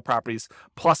from rental properties,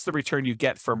 plus the return you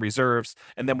get from reserves,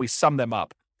 and then we sum them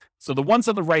up. So the ones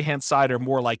on the right-hand side are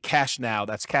more like cash now.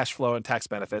 That's cash flow and tax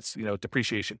benefits,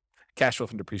 depreciation, cash flow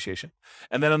from depreciation.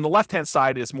 And then on the left-hand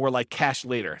side is more like cash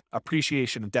later,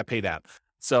 appreciation and debt pay down.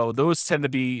 So those tend to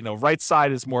be, right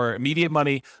side is more immediate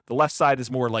money. The left side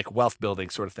is more like wealth building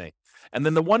sort of thing. And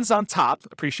then the ones on top,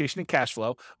 appreciation and cash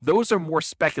flow, those are more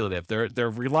speculative.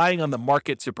 They're relying on the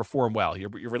market to perform well.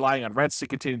 You're relying on rents to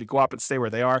continue to go up and stay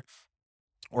where they are,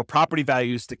 or property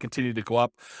values to continue to go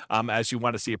up as you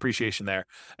want to see appreciation there.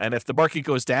 And if the market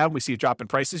goes down, we see a drop in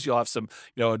prices, you'll have some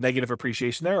negative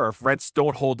appreciation there. Or if rents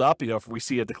don't hold up, if we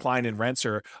see a decline in rents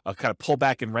or a kind of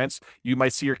pullback in rents, you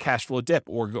might see your cash flow dip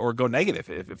or go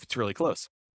negative if it's really close.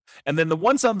 And then the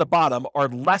ones on the bottom are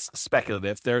less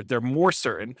speculative. They're more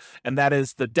certain, and that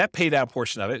is the debt pay down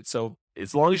portion of it. So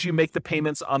as long as you make the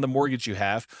payments on the mortgage you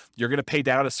have, you're going to pay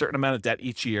down a certain amount of debt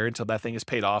each year until that thing is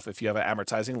paid off if you have an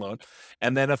amortizing loan.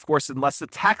 And then, of course, unless the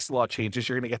tax law changes,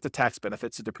 you're going to get the tax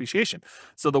benefits of depreciation.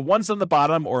 So the ones on the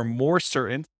bottom are more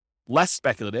certain, less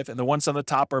speculative, and the ones on the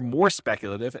top are more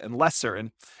speculative and less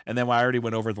certain. And then I already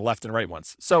went over the left and right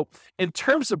ones. So in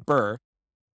terms of BRRRR,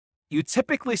 you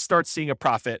typically start seeing a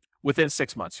profit within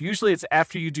 6 months. Usually it's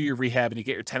after you do your rehab and you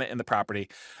get your tenant in the property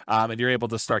and you're able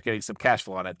to start getting some cash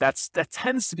flow on it. That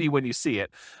tends to be when you see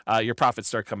it, your profits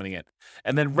start coming in.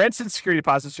 And then rents and security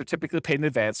deposits are typically paid in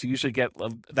advance. So you usually get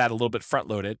that a little bit front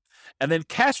loaded. And then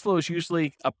cash flow is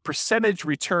usually a percentage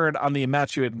return on the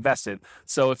amount you had invested.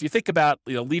 So if you think about,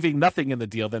 leaving nothing in the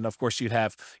deal, then of course you'd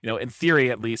have, in theory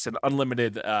at least, an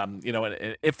unlimited,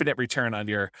 an infinite return on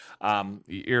your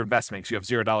investments. You have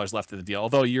 $0 left in the deal,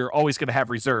 although you're always going to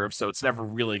have reserves. So it's never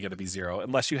really going to be zero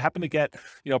unless you happen to get,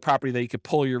 a property that you could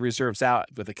pull your reserves out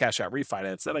with a cash out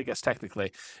refinance. Then I guess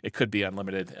technically it could be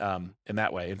unlimited in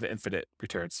that way, infinite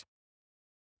returns.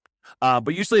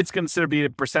 But usually it's considered to be a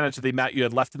percentage of the amount you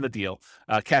had left in the deal,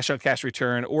 cash on cash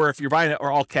return, or if you're buying it or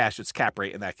all cash, it's cap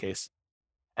rate in that case.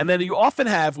 And then you often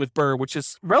have with BRRRR, which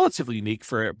is relatively unique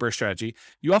for a BRRRR strategy,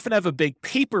 you often have a big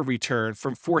paper return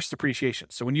from forced appreciation.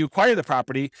 So when you acquire the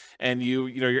property and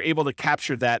you're able to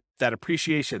capture that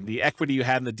appreciation, the equity you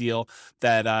had in the deal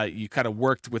that you kind of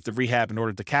worked with the rehab in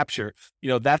order to capture,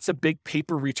 that's a big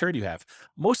paper return you have.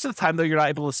 Most of the time, though, you're not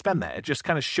able to spend that. It just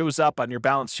kind of shows up on your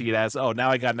balance sheet as, oh, now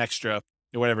I got an extra,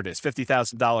 whatever it is,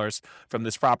 $50,000 from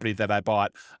this property that I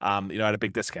bought, at a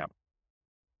big discount.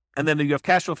 And then you have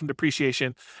cash flow from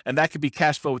depreciation, and that could be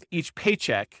cash flow with each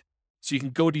paycheck So you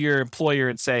can go to your employer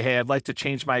and say, hey, I'd like to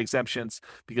change my exemptions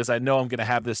because I know I'm going to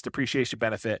have this depreciation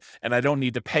benefit and I don't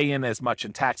need to pay in as much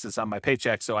in taxes on my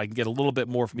paycheck, so I can get a little bit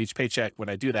more from each paycheck when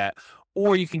I do that.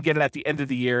 Or you can get it at the end of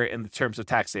the year in the terms of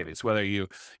tax savings, whether you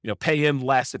pay in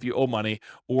less if you owe money,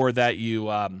 or that you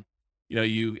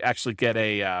actually get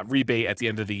a rebate at the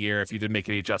end of the year if you didn't make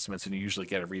any adjustments, and you usually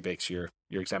get a rebate because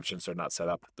your exemptions are not set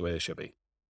up the way they should be.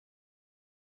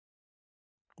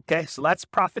 Okay, so that's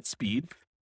profit speed.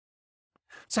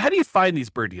 So how do you find these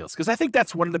BRRRR deals? Because I think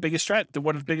that's one of the biggest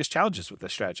challenges with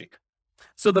this strategy.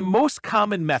 So the most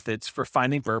common methods for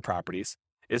finding BRRRR properties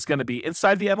is going to be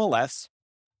inside the MLS,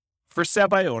 for sale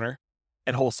by owner,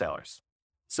 and wholesalers.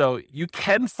 So you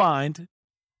can find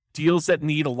deals that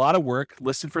need a lot of work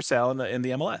listed for sale in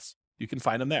the MLS. You can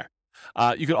find them there.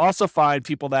 You can also find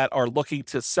people that are looking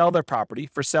to sell their property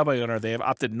for sale by owner. They have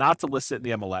opted not to list it in the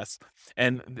MLS.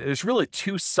 And there's really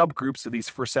two subgroups of these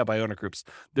for sale by owner groups.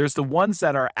 There's the ones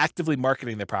that are actively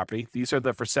marketing their property. These are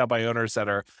the for sale by owners that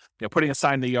are putting a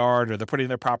sign in the yard, or they're putting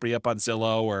their property up on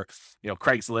Zillow or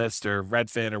Craigslist or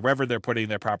Redfin or wherever they're putting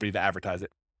their property to advertise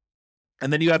it.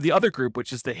 And then you have the other group,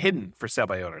 which is the hidden for sale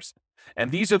by owners.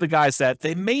 And these are the guys that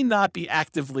they may not be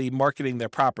actively marketing their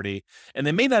property, and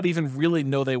they may not even really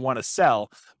know they want to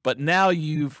sell, but now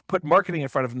you've put marketing in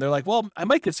front of them. They're like, well, I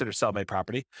might consider selling my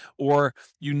property. Or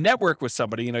you network with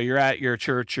somebody, you're at your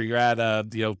church, or you're at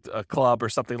a club or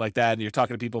something like that, and you're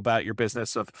talking to people about your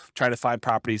business of trying to find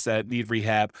properties that need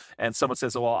rehab. And someone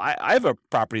says, well, I have a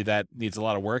property that needs a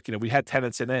lot of work. We had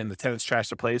tenants in it, and the tenants trashed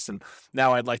the place, and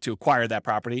now I'd like to acquire that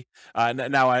property.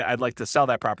 Now I'd like to sell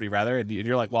that property rather. And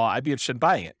you're like, well, I'd be interested in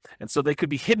buying it. And so they could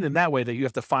be hidden in that way, that you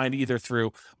have to find either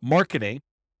through marketing,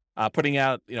 putting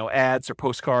out ads or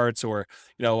postcards, or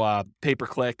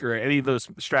pay-per-click, or any of those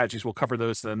strategies. We'll cover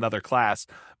those in another class.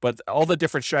 But all the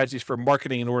different strategies for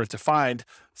marketing in order to find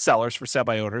sellers for sale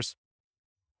by owners,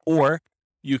 or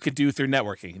you could do through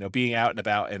networking, being out and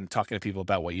about and talking to people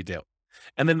about what you do.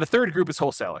 And then the third group is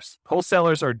wholesalers.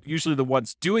 Wholesalers are usually the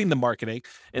ones doing the marketing.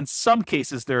 In some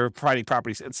cases, they're providing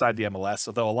properties inside the MLS,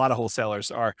 although a lot of wholesalers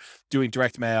are doing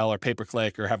direct mail or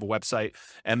pay-per-click or have a website,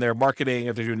 and they're marketing,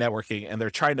 or they're doing networking, and they're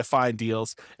trying to find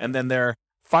deals, and then they're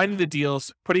finding the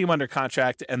deals, putting them under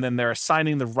contract, and then they're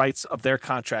assigning the rights of their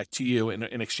contract to you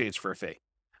in exchange for a fee.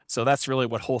 So that's really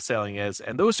what wholesaling is.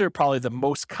 And those are probably the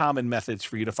most common methods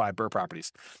for you to find BRRRR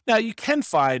properties. Now, you can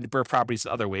find BRRRR properties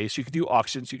in other ways. You could do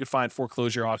auctions. You could find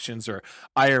foreclosure auctions or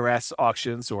IRS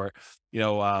auctions, or,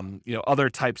 other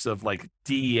types of like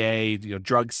DEA,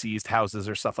 drug seized houses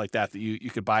or stuff like that you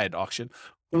could buy at auction.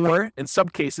 Or in some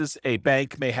cases, a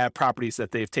bank may have properties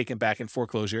that they've taken back in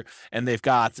foreclosure, and they've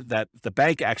got that the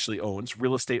bank actually owns,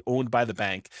 real estate owned by the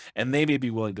bank, and they may be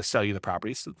willing to sell you the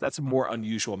property. So that's a more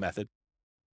unusual method.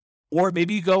 Or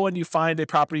maybe you go and you find a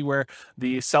property where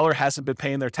the seller hasn't been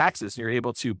paying their taxes, and you're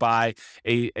able to buy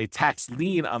a tax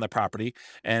lien on the property.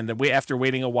 And after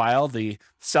waiting a while, the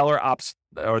seller opts,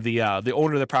 or the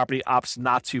owner of the property opts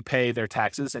not to pay their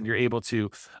taxes, and you're able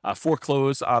to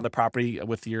foreclose on the property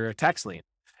with your tax lien,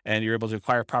 and you're able to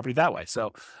acquire property that way.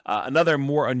 So another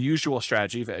more unusual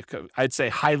strategy, I'd say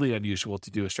highly unusual to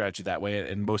do a strategy that way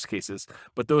in most cases,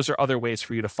 but those are other ways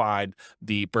for you to find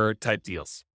the BRRRR type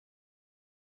deals.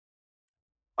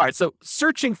 All right, so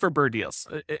searching for BRRRR deals,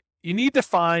 you need to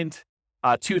find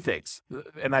two things.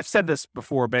 And I've said this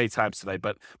before many times today,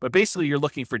 but basically you're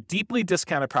looking for deeply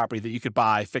discounted property that you could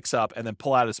buy, fix up, and then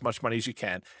pull out as much money as you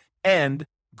can, and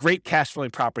great cash flowing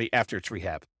property after it's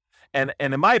rehab. And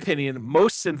in my opinion,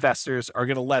 most investors are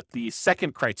going to let the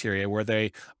second criteria, where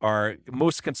they are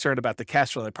most concerned about the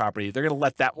cash flowing property, they're going to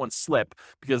let that one slip,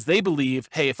 because they believe,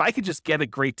 hey, if I could just get a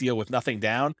great deal with nothing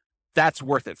down, that's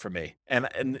worth it for me. And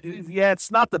yeah,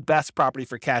 it's not the best property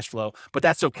for cash flow, but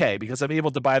that's okay, because I'm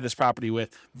able to buy this property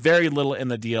with very little in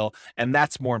the deal, and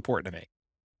that's more important to me.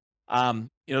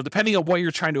 Depending on what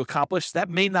you're trying to accomplish, that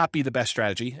may not be the best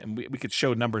strategy, and we could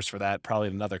show numbers for that probably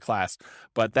in another class,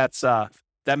 but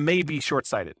that may be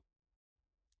short-sighted.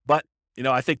 But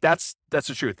I think that's the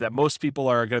truth, that most people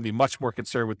are going to be much more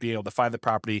concerned with being able to find the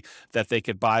property that they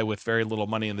could buy with very little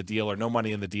money in the deal or no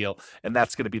money in the deal, and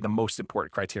that's going to be the most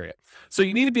important criteria. So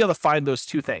you need to be able to find those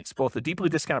two things, both a deeply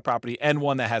discounted property and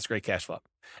one that has great cash flow.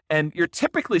 And you're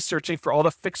typically searching for all the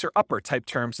fixer-upper type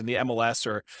terms in the MLS,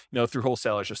 or through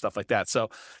wholesalers or stuff like that. So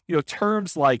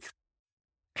terms like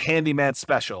handyman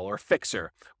special, or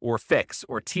fixer, or fix,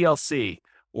 or TLC,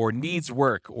 or needs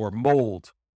work, or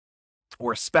mold,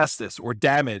 or asbestos, or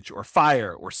damage, or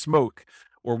fire, or smoke,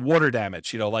 or water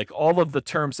damage, like all of the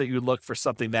terms that you look for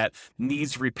something that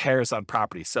needs repairs on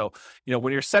property. So,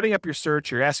 when you're setting up your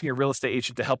search, you're asking your real estate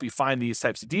agent to help you find these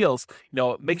types of deals,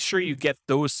 make sure you get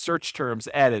those search terms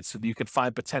added so that you can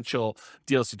find potential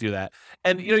deals to do that.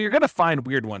 And, you're going to find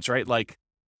weird ones, right? Like,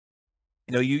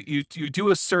 you do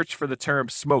a search for the term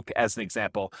smoke as an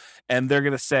example, and they're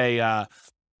going to say,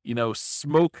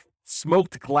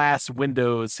 smoked glass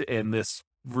windows in this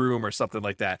room or something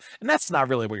like that. And that's not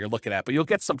really what you're looking at, but you'll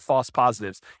get some false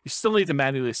positives. You still need to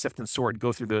manually sift and sort and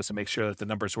go through those and make sure that the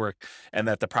numbers work and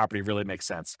that the property really makes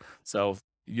sense. So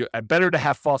better to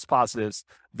have false positives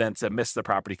than to miss the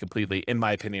property completely, in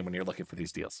my opinion, when you're looking for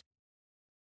these deals.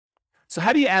 So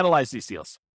how do you analyze these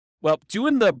deals? Well,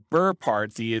 doing the BRRRR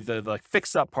part, the like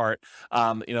fix up part,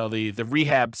 the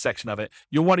rehab section of it,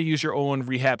 you'll want to use your own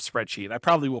rehab spreadsheet. I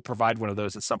probably will provide one of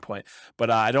those at some point,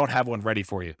 but I don't have one ready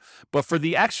for you. But for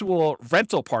the actual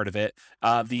rental part of it,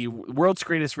 the world's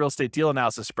greatest real estate deal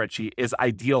analysis spreadsheet is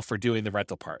ideal for doing the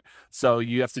rental part. So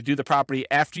you have to do the property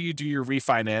after you do your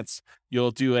refinance.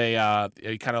 You'll do a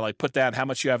kind of like put down how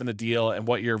much you have in the deal and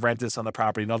what your rent is on the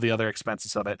property and all the other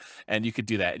expenses of it. And you could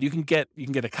do that. You can get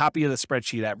a copy of the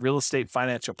spreadsheet at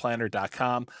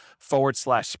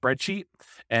realestatefinancialplanner.com/spreadsheet.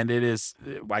 And it is,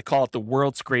 I call it the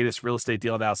world's greatest real estate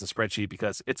deal analysis spreadsheet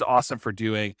because it's awesome for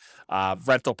doing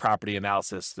rental property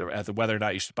analysis as to whether or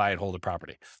not you should buy and hold a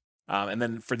property. And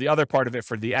then for the other part of it,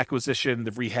 for the acquisition,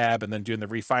 the rehab, and then doing the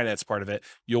refinance part of it,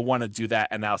 you'll want to do that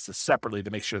analysis separately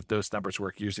to make sure that those numbers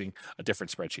work using a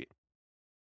different spreadsheet.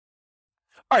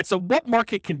 All right, so what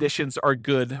market conditions are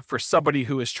good for somebody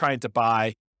who is trying to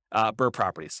buy BRRRR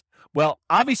properties? Well,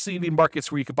 obviously you need markets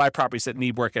where you can buy properties that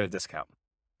need work at a discount.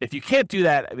 If you can't do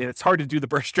that, it's hard to do the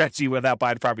BRRRR strategy without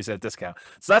buying properties at a discount.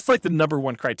 So that's like the number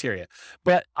one criteria.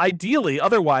 But ideally,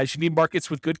 otherwise, you need markets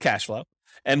with good cash flow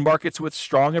and markets with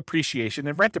strong appreciation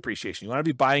and rent appreciation. You want to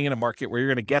be buying in a market where you're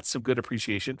going to get some good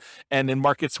appreciation and in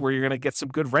markets where you're going to get some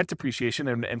good rent appreciation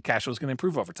and cash flow is going to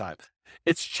improve over time.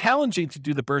 It's challenging to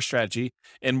do the BRRRR strategy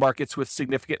in markets with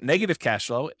significant negative cash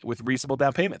flow with reasonable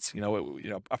down payments.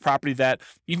 A property that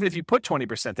even if you put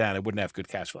 20% down, it wouldn't have good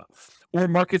cash flow. Or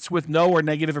markets with no or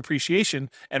negative appreciation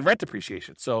and rent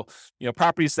appreciation. So,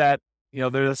 properties that they're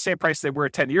the same price they were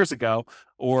 10 years ago,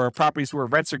 or properties where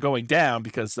rents are going down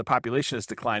because the population is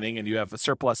declining and you have a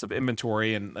surplus of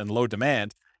inventory and low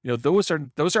demand. Those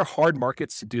are hard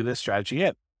markets to do this strategy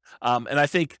in. And I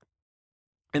think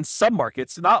in some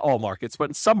markets, not all markets, but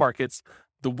in some markets,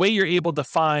 the way you're able to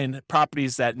find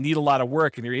properties that need a lot of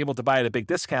work and you're able to buy at a big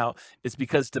discount is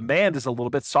because demand is a little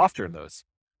bit softer in those.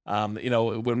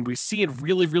 When we see in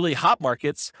really, really hot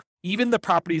markets, even the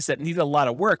properties that need a lot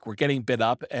of work were getting bid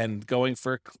up and going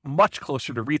for much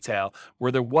closer to retail,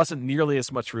 where there wasn't nearly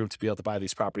as much room to be able to buy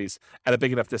these properties at a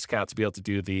big enough discount to be able to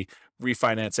do the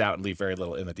refinance out and leave very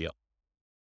little in the deal.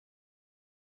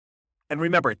 And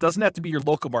remember, it doesn't have to be your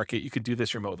local market. You can do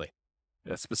this remotely,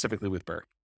 specifically with BRRRR.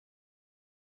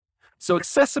 So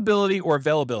accessibility or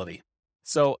availability.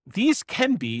 So these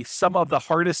can be some of the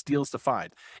hardest deals to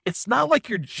find. It's not like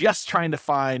you're just trying to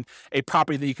find a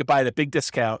property that you could buy at a big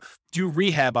discount, do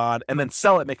rehab on, and then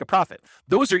sell it, make a profit.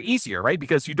 Those are easier, right?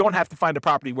 Because you don't have to find a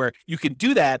property where you can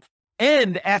do that.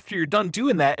 And after you're done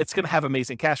doing that, it's going to have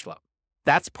amazing cash flow.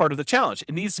 That's part of the challenge.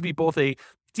 It needs to be both a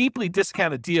deeply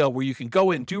discounted deal where you can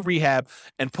go in, do rehab,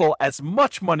 and pull as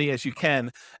much money as you can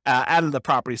out of the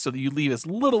property so that you leave as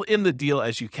little in the deal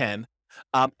as you can.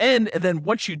 And then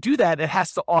once you do that, it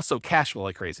has to also cash flow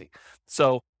like crazy.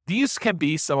 So these can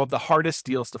be some of the hardest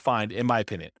deals to find, in my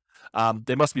opinion.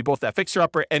 They must be both that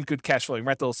fixer-upper and good cash flowing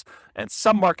rentals. And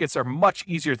some markets are much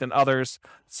easier than others.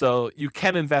 So you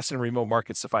can invest in remote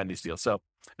markets to find these deals. So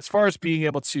as far as being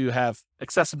able to have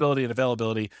accessibility and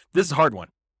availability, this is a hard one.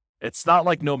 It's not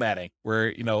like nomading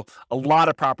where, a lot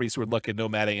of properties would look at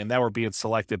nomading and now we're being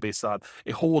selected based on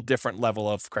a whole different level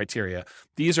of criteria.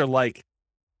 These are like,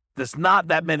 there's not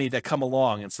that many that come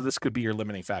along. And so this could be your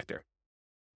limiting factor.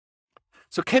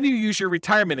 So can you use your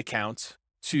retirement account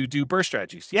to do BRRRR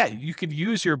strategies? Yeah, you could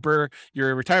use your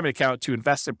retirement account to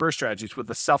invest in BRRRR strategies with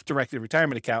a self-directed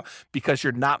retirement account because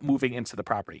you're not moving into the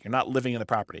property. You're not living in the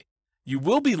property. You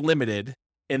will be limited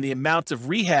in the amount of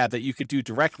rehab that you could do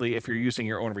directly if you're using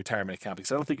your own retirement account,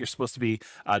 because I don't think you're supposed to be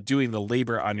doing the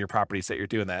labor on your properties that you're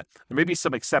doing that. There may be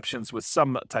some exceptions with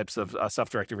some types of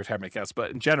self-directed retirement accounts,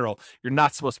 but in general, you're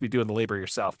not supposed to be doing the labor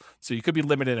yourself. So you could be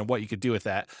limited in what you could do with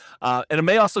that. And it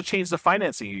may also change the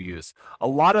financing you use. A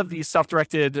lot of these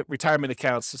self-directed retirement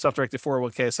accounts, self-directed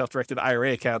 401k, self-directed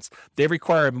IRA accounts, they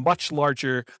require much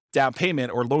larger down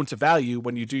payment or loan to value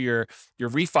when you do your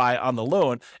refi on the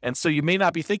loan. And so you may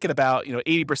not be thinking about,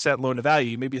 80% loan to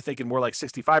value. You may be thinking more like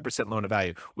 65% loan to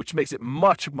value, which makes it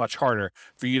much, much harder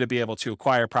for you to be able to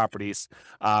acquire properties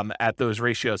at those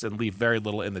ratios and leave very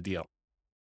little in the deal.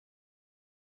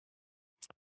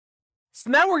 So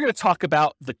now we're going to talk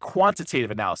about the quantitative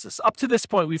analysis. Up to this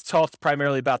point, we've talked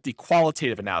primarily about the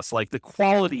qualitative analysis, like the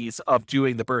qualities of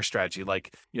doing the BRRRR strategy,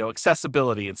 like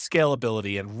accessibility and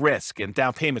scalability and risk and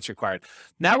down payments required.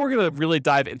 Now we're going to really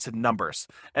dive into numbers.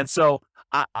 And so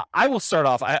I will start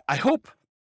off. I hope,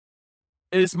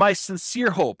 it is my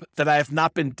sincere hope that I have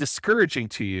not been discouraging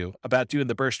to you about doing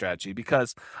the BRRRR strategy,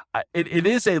 because it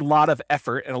is a lot of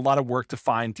effort and a lot of work to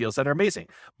find deals that are amazing.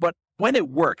 But when it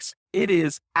works, it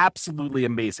is absolutely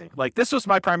amazing. Like, this was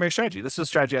my primary strategy. This is the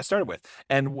strategy I started with.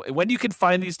 And when you can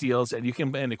find these deals and you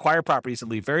can acquire properties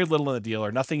and leave very little in the deal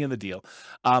or nothing in the deal,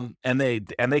 and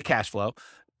they cash flow,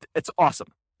 it's awesome.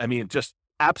 I mean, just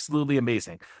absolutely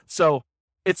amazing. So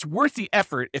it's worth the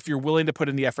effort if you're willing to put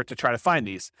in the effort to try to find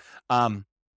these.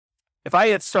 If I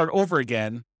had to start over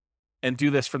again and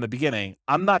do this from the beginning,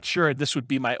 I'm not sure this would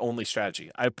be my only strategy.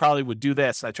 I probably would do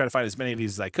this. I try to find as many of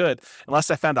these as I could,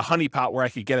 unless I found a honeypot where I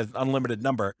could get an unlimited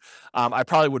number. I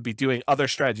probably would be doing other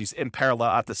strategies in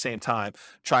parallel at the same time,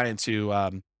 trying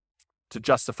to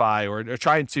justify or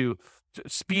trying to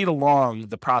speed along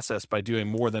the process by doing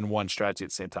more than one strategy at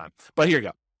the same time. But here you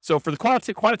go. So for the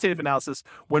quantitative analysis,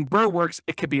 when BRRRR works,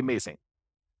 it can be amazing.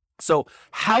 So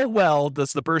how well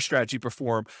does the BRRRR strategy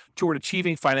perform toward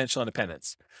achieving financial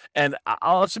independence? And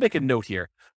I'll just make a note here.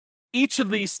 Each of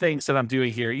these things that I'm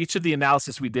doing here, each of the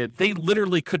analysis we did, they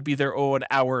literally could be their own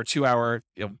hour or 2 hour,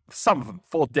 some of them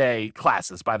full day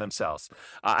classes by themselves.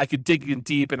 I could dig in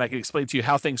deep and I could explain to you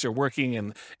how things are working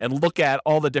and look at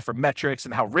all the different metrics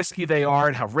and how risky they are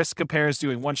and how risk compares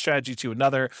doing one strategy to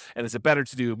another. And is it better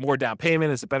to do more down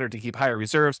payment? Is it better to keep higher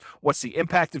reserves? What's the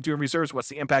impact of doing reserves? What's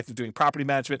the impact of doing property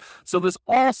management? So there's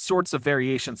all sorts of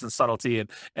variations and subtlety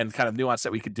and kind of nuance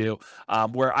that we could do,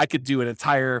 where I could do an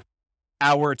entire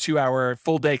hour, 2 hour,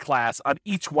 full day class on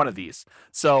each one of these.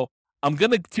 So I'm going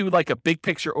to do like a big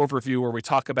picture overview where we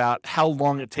talk about how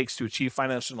long it takes to achieve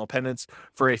financial independence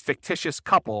for a fictitious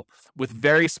couple with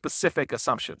very specific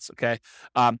assumptions. Okay.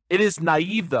 It is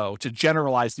naive, though, to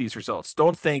generalize these results.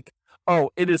 Don't think,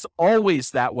 oh, it is always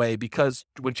that way, because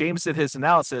when James did his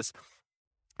analysis,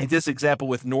 in this example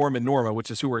with Norm and Norma,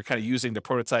 which is who we're kind of using to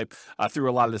prototype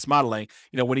through a lot of this modeling,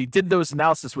 when he did those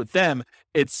analysis with them,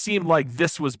 it seemed like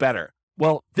this was better.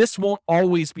 Well, this won't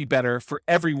always be better for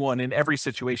everyone in every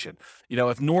situation.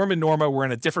 If Norm and Norma were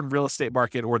in a different real estate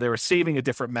market, or they were saving a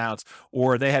different amount,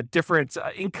 or they had different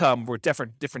income or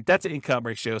different debt to income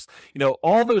ratios,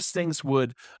 all those things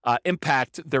would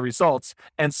impact their results.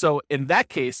 And so in that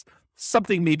case,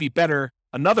 something may be better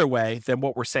another way than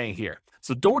what we're saying here.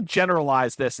 So don't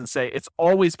generalize this and say it's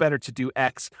always better to do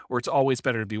X or it's always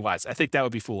better to be Y. I think that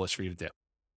would be foolish for you to do.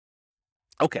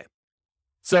 Okay.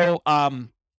 So,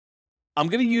 I'm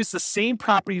going to use the same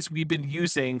properties we've been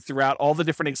using throughout all the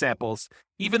different examples,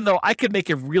 even though I could make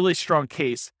a really strong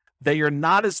case that you're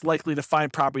not as likely to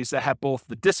find properties that have both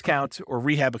the discount or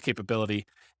rehab capability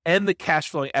and the cash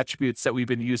flowing attributes that we've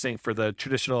been using for the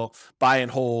traditional buy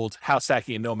and hold, house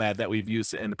hacking, and nomad that we've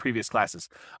used in the previous classes.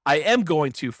 I am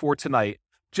going to, for tonight,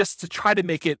 just to try to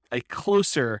make it a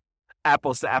closer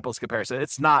apples to apples comparison.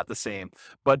 It's not the same,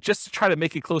 but just to try to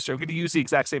make it closer, I'm going to use the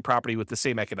exact same property with the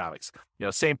same economics,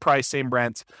 same price, same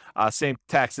rent, same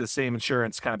taxes, same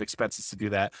insurance kind of expenses to do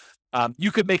that.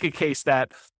 You could make a case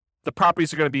that the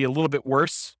properties are going to be a little bit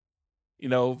worse.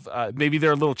 Maybe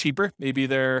they're a little cheaper. Maybe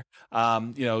they're,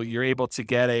 you're able to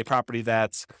get a property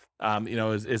that's,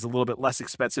 is a little bit less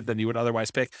expensive than you would otherwise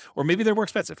pick, or maybe they're more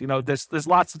expensive. There's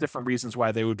lots of different reasons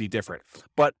why they would be different,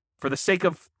 but for the sake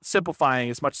of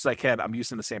simplifying as much as I can, I'm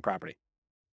using the same property.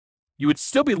 You would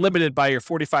still be limited by your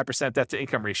 45% debt to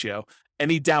income ratio,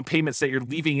 any down payments that you're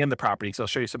leaving in the property, so I'll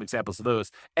show you some examples of those,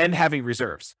 and having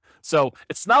reserves. So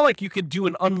it's not like you can do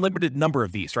an unlimited number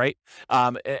of these, right?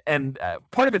 And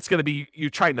part of it's going to be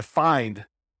you trying to find,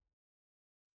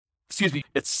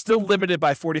 it's still limited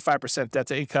by 45% debt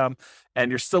to income, and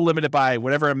you're still limited by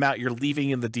whatever amount you're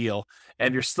leaving in the deal,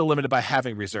 and you're still limited by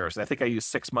having reserves. I think I use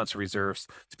 6 months reserves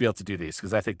to be able to do these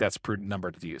because I think that's a prudent number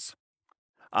to use.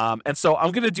 And so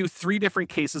I'm going to do 3 different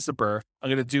cases of BRRRR. I'm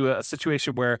going to do a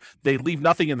situation where they leave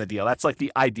nothing in the deal. That's like the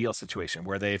ideal situation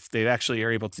where they actually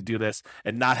are able to do this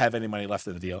and not have any money left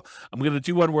in the deal. I'm going to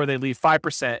do one where they leave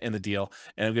 5% in the deal,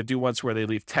 and I'm going to do ones where they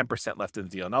leave 10% left in the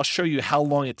deal. And I'll show you how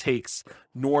long it takes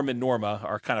Norm and Norma,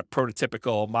 our kind of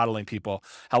prototypical modeling people,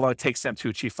 how long it takes them to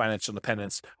achieve financial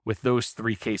independence with those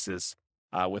 3 cases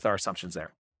with our assumptions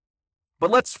there.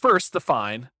 But let's first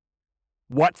define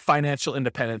what financial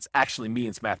independence actually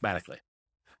means mathematically.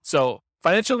 So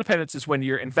financial independence is when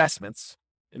your investments,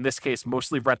 in this case,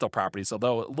 mostly rental properties,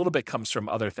 although a little bit comes from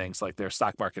other things like their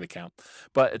stock market account,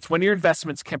 but it's when your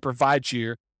investments can provide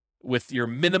you with your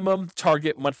minimum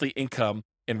target monthly income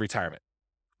in retirement.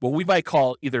 What we might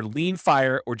call either lean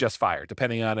fire or just fire,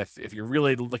 depending on if you're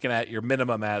really looking at your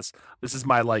minimum as this is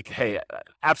my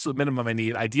absolute minimum I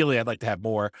need. Ideally, I'd like to have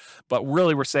more, but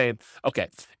really we're saying, okay,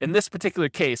 in this particular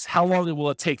case, how long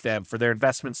will it take them for their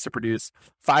investments to produce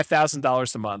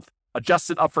 $5,000 a month,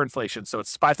 adjusted up for inflation? So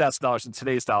it's $5,000 in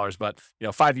today's dollars, but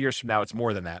 5 years from now, it's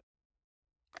more than that.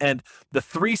 And the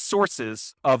three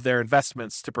sources of their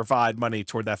investments to provide money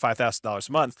toward that $5,000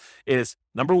 a month is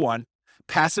number one,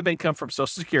 passive income from Social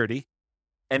Security,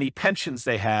 any pensions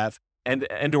they have, and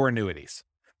or annuities.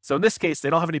 So in this case, they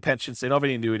don't have any pensions, they don't have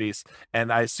any annuities,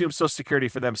 and I assume Social Security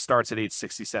for them starts at age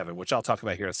 67, which I'll talk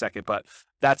about here in a second, but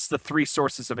that's the three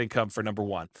sources of income for number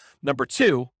one. Number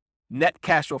two, net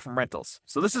cash flow from rentals.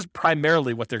 So this is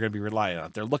primarily what they're going to be relying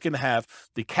on. They're looking to have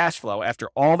the cash flow after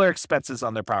all their expenses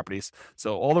on their properties.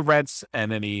 So all the rents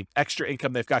and any extra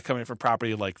income they've got coming from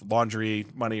property like laundry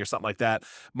money or something like that,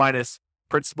 minus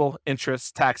principal,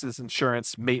 interest, taxes,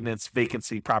 insurance, maintenance,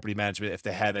 vacancy, property management, if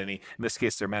they had any. In this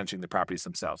case, they're managing the properties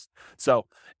themselves. So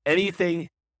anything,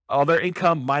 all their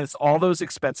income minus all those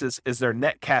expenses is their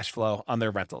net cash flow on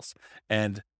their rentals.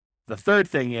 And the third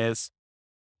thing is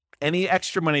any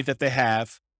extra money that they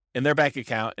have in their bank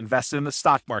account invested in the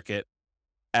stock market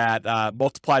at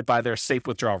multiplied by their safe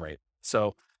withdrawal rate.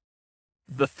 So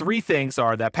the three things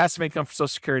are that passive income from Social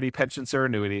Security, pensions, or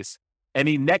annuities,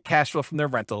 any net cash flow from their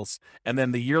rentals, and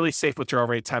then the yearly safe withdrawal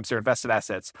rate times their invested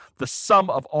assets. The sum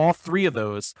of all three of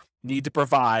those need to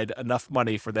provide enough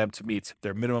money for them to meet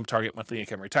their minimum target monthly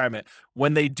income in retirement.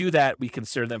 When they do that, we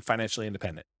consider them financially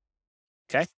independent.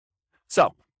 Okay?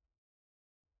 So,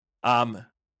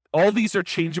 all these are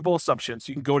changeable assumptions.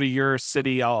 You can go to your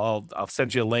city. I'll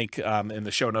send you a link in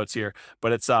the show notes here,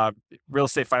 but it's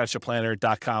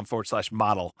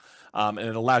realestatefinancialplanner.com/model. And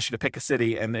it allows you to pick a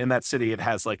city. And in that city, it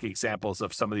has like examples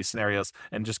of some of these scenarios,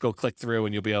 and just go click through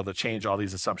and you'll be able to change all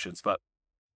these assumptions. But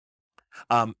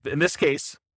in this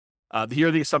case, here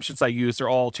are the assumptions I use. They're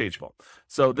all changeable.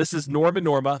 So this is Norm and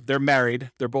Norma. They're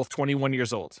married. They're both 21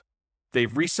 years old.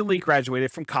 They've recently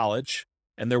graduated from college,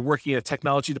 and they're working in a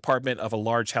technology department of a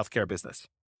large healthcare business.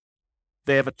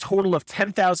 They have a total of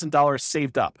 $10,000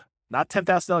 saved up, not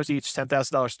 $10,000 each,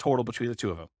 $10,000 total between the two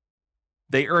of them.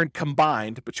 They earn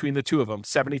combined between the two of them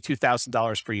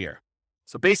 $72,000 per year.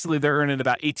 So basically, they're earning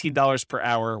about $18 per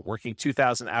hour, working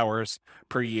 2,000 hours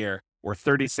per year, or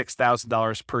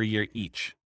 $36,000 per year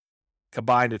each.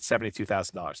 Combined, it's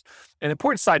 $72,000. An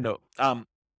important side note,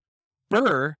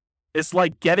 BRRRR is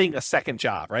like getting a second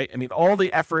job, right? I mean, all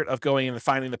the effort of going in and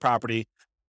finding the property,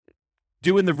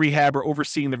 doing the rehab or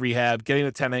overseeing the rehab, getting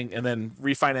the tenant, and then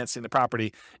refinancing the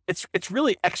property, it's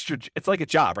really extra. It's like a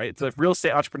job, right? It's like real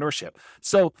estate entrepreneurship.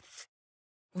 So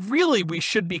really, we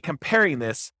should be comparing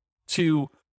this to,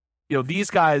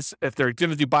 these guys, if they're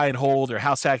going to do buy and hold or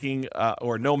house hacking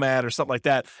or nomad or something like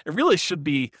that, it really should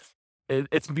be,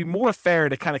 it's be more fair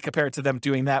to kind of compare it to them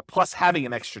doing that, plus having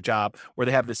an extra job where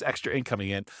they have this extra income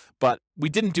in. But we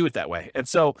didn't do it that way. And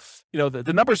so,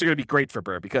 the numbers are going to be great for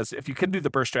BRRRR, because if you can do the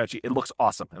BRRRR strategy, it looks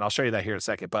awesome. And I'll show you that here in a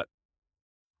second. But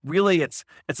really, it's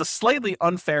a slightly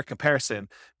unfair comparison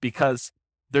because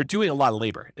they're doing a lot of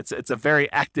labor. It's a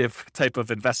very active type of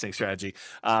investing strategy.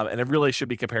 And it really should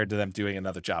be compared to them doing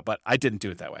another job. But I didn't do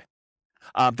it that way.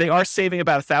 They are saving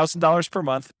about $1,000 per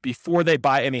month before they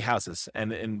buy any houses.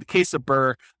 And in the case of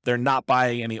BRRRR, they're not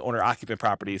buying any owner-occupant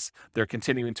properties. They're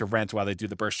continuing to rent while they do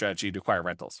the BRRRR strategy to acquire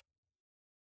rentals.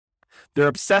 They're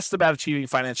obsessed about achieving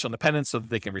financial independence so that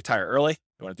they can retire early.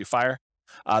 They want to do FIRE.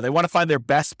 They want to find their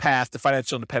best path to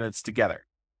financial independence together.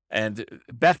 And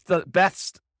best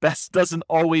doesn't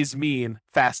always mean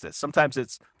fastest. Sometimes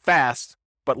it's fast,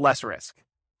 but less risk.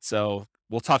 So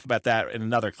we'll talk about that in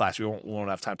another class. We won't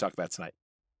have time to talk about it tonight.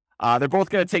 They're both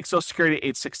going to take Social Security at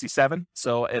age 67.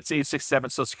 So at age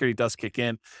 67, Social Security does kick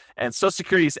in. And Social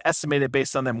Security is estimated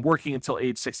based on them working until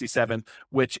age 67,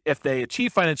 which if they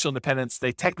achieve financial independence,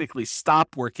 they technically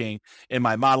stop working in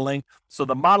my modeling. So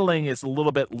the modeling is a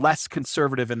little bit less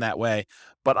conservative in that way.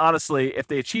 But honestly, if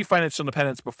they achieve financial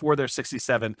independence before they're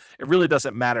 67, it really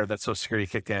doesn't matter that Social Security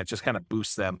kicked in. It just kind of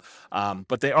boosts them.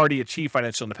 But they already achieved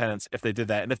financial independence if they did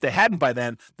that. And if they hadn't by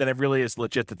then it really is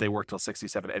legit that they worked till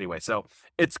 67 anyway. So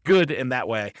it's good in that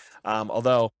way.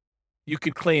 Although you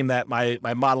could claim that my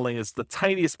modeling is the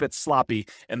tiniest bit sloppy,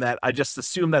 and that I just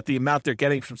assume that the amount they're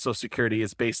getting from Social Security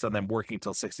is based on them working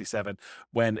till 67,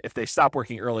 when if they stop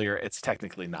working earlier, it's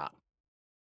technically not.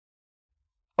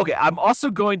 Okay, I'm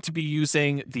also going to be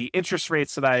using the interest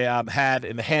rates that I had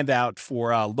in the handout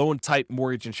for loan type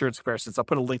mortgage insurance comparisons. I'll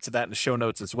put a link to that in the show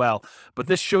notes as well. But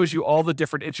this shows you all the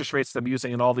different interest rates that I'm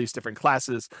using in all these different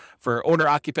classes for owner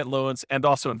occupant loans and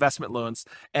also investment loans.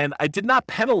 And I did not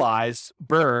penalize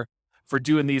BRRRR for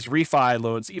doing these refi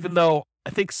loans, even though I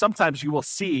think sometimes you will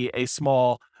see a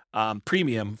small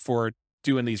premium for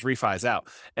doing these refis out.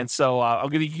 And so I'm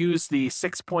going to use the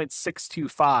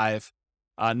 6.625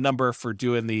 number for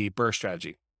doing the BRRRR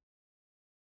strategy.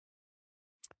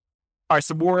 All right,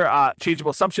 some more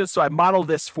changeable assumptions. So I modeled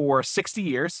this for 60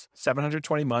 years,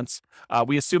 720 months.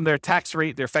 We assume their tax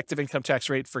rate, their effective income tax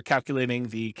rate for calculating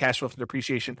the cash flow from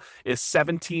depreciation is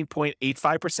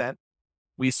 17.85%.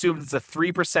 We assume it's a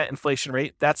 3% inflation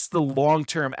rate. That's the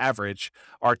long-term average.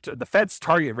 The Fed's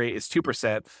target rate is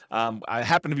 2%. I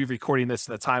happen to be recording this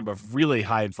in a time of really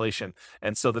high inflation,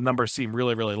 and so the numbers seem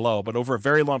really, really low. But over a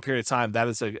very long period of time,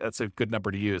 that's a good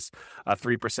number to use,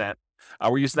 3%.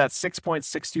 We're using that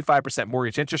 6.625%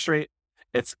 mortgage interest rate.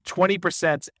 It's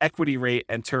 20% equity rate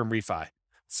and term refi.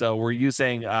 So we're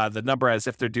using the number as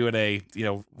if they're doing a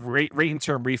rate and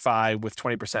term refi with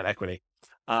 20% equity.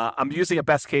 I'm using a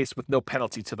best case with no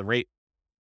penalty to the rate.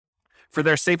 For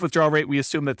their safe withdrawal rate, we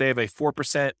assume that they have a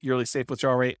 4% yearly safe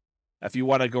withdrawal rate. If you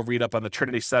want to go read up on the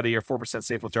Trinity study or 4%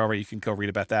 safe withdrawal rate, you can go read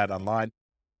about that online.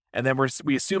 And then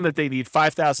we assume that they need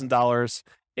 $5,000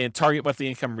 in target monthly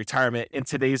income retirement in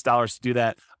today's dollars to do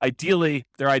that. Ideally,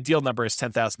 their ideal number is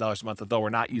 $10,000 a month, although we're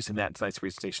not using that in tonight's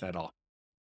presentation at all.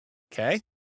 Okay.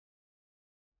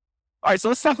 All right, so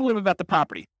let's talk a little bit about the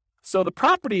property. So the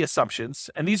property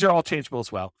assumptions, and these are all changeable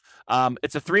as well.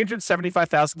 It's a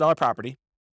 $375,000 property,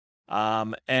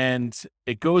 and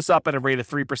it goes up at a rate of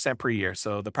 3% per year.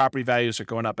 So the property values are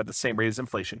going up at the same rate as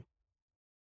inflation.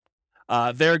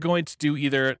 They're going to do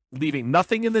either leaving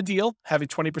nothing in the deal, having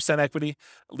 20% equity,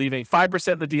 leaving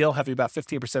 5% in the deal, having about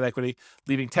 15% equity,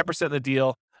 leaving 10% in the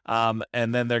deal,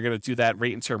 and then they're going to do that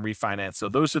rate and term refinance. So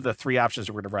those are the three options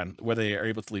we're going to run, whether they are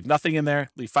able to leave nothing in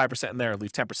there, leave 5% in there, or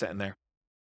leave 10% in there.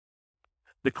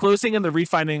 The closing and the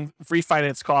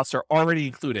refinance costs are already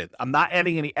included. I'm not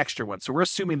adding any extra ones. So we're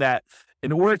assuming that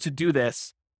in order to do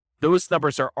this, those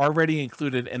numbers are already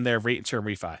included in their rate and term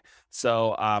refi.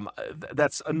 So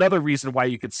that's another reason why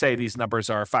you could say these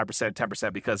numbers are 5%,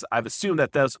 10%, because I've assumed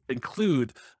that those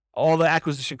include all the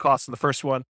acquisition costs in the first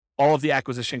one, all of the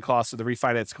acquisition costs or the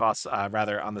refinance costs,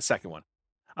 rather, on the second one,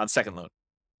 on second loan.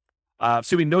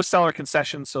 Assuming no seller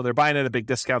concessions, so they're buying at a big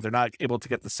discount. They're not able to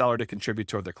get the seller to contribute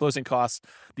toward their closing costs.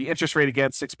 The interest rate,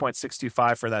 again,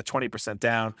 6.625 for that 20%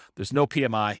 down. There's no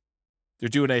PMI. They're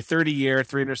doing a 30-year,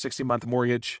 360-month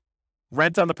mortgage.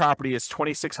 Rent on the property is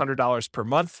 $2,600 per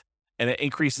month, and it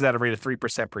increases at a rate of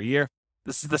 3% per year.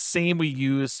 This is the same we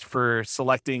used for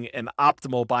selecting an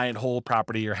optimal buy and hold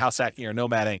property or house hacking or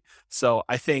nomading. So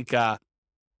I think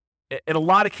in a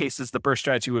lot of cases, the BRRRR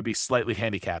strategy would be slightly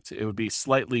handicapped. It would be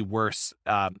slightly worse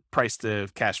price to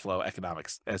cash flow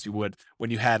economics, as you would when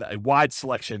you had a wide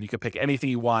selection. You could pick anything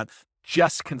you want,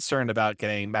 just concerned about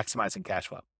maximizing cash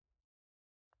flow.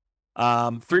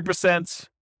 3%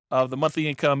 of the monthly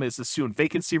income is assumed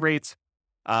vacancy rate,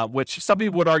 which some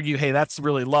people would argue, hey, that's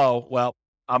really low. Well,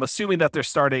 I'm assuming that they're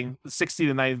starting 60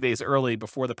 to 90 days early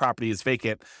before the property is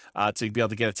vacant to be able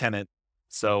to get a tenant.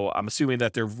 So I'm assuming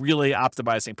that they're really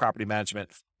optimizing property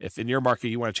management. If in your market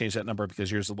you want to change that number because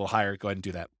yours is a little higher, go ahead and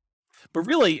do that. But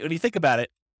really, when you think about it,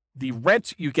 the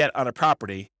rent you get on a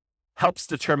property helps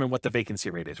determine what the vacancy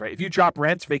rate is, right? If you drop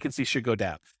rent, vacancy should go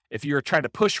down. If you're trying to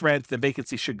push rent, then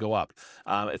vacancy should go up.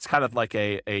 It's kind of like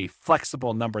a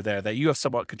flexible number there that you have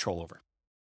somewhat control over.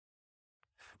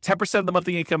 10% of the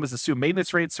monthly income is assumed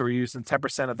maintenance rate. So we're using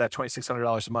 10% of that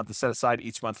 $2,600 a month to set aside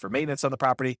each month for maintenance on the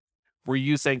property. We're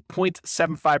using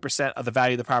 0.75% of the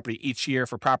value of the property each year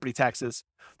for property taxes.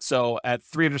 So at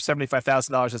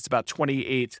 $375,000, it's about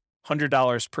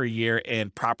 $2,800 per year in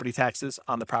property taxes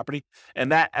on the property.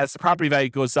 And that, as the property value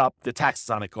goes up, the taxes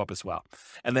on it go up as well.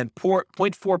 And then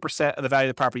 0.4% of the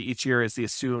value of the property each year is the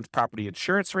assumed property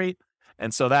insurance rate.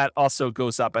 And so that also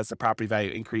goes up as the property value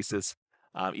increases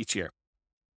each year.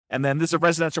 And then this is a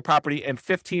residential property, and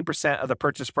 15% of the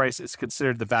purchase price is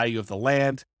considered the value of the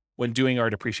land when doing our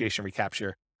depreciation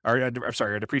recapture, our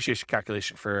depreciation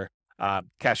calculation for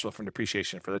cash flow from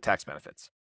depreciation for the tax benefits.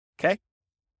 Okay?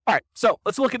 All right, so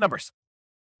let's look at numbers.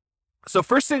 So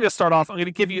first thing to start off, I'm going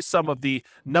to give you some of the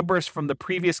numbers from the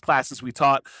previous classes we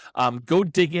taught. Go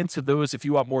dig into those if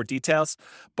you want more details,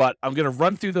 but I'm going to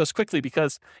run through those quickly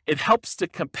because it helps to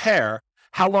compare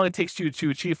how long it takes you to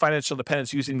achieve financial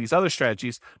independence using these other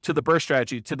strategies to the BRRRR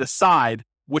strategy to decide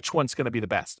which one's going to be the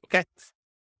best, okay?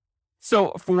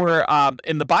 So for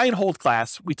in the buy and hold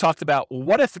class, we talked about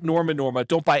what if Norm and Norma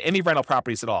don't buy any rental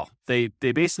properties at all. They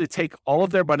basically take all of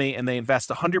their money and they invest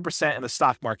 100% in the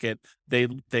stock market. They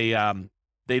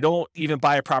don't even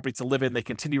buy a property to live in. They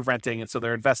continue renting, and so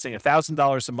they're investing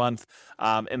 $1,000 a month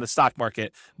in the stock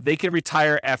market. They can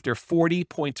retire after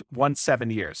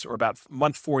 40.17 years, or about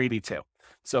month 482.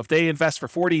 So if they invest for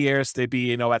 40 years, they'd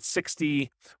be, at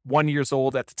 61 years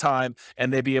old at the time,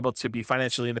 and they'd be able to be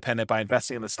financially independent by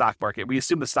investing in the stock market. We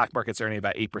assume the stock market's earning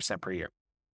about 8% per year.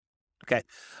 Okay.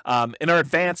 In our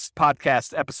advanced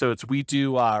podcast episodes, we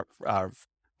do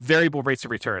variable rates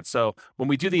of return. So when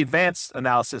we do the advanced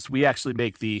analysis, we actually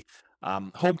make the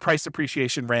home price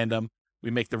appreciation random.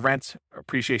 We make the rent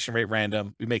appreciation rate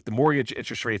random. We make the mortgage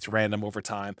interest rates random over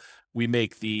time. We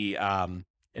make the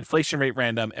inflation rate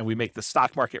random, and we make the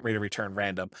stock market rate of return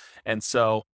random. And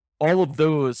so all of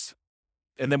those,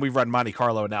 and then we run Monte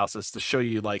Carlo analysis to show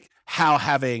you like how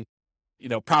having,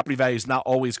 property values not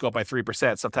always go up by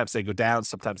 3%. Sometimes they go down,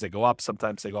 sometimes they go up,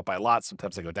 sometimes they go up by a lot,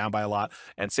 sometimes they go down by a lot.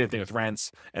 And same thing with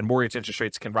rents, and mortgage interest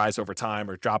rates can rise over time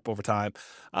or drop over time,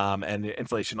 and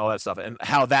inflation, all that stuff, and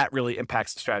how that really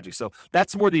impacts the strategy. So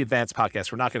that's more the advanced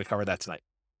podcast. We're not going to cover that tonight.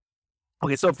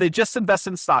 Okay, so if they just invest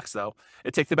in stocks, though,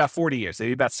 it takes about 40 years. They'd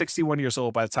be about 61 years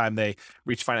old by the time they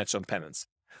reach financial independence.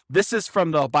 This is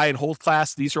from the buy and hold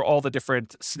class. These are all the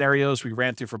different scenarios we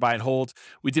ran through for buy and hold.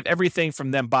 We did everything from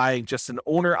them buying just an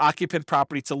owner-occupant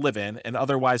property to live in and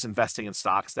otherwise investing in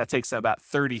stocks. That takes them about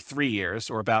 33 years,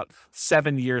 or about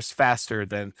 7 years faster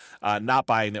than not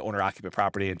buying the owner-occupant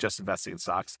property and just investing in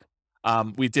stocks.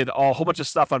 We did a whole bunch of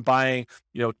stuff on buying,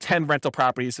 10 rental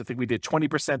properties. I think we did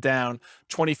 20% down,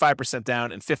 25%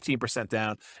 down, and 15%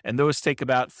 down. And those take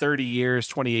about 30 years,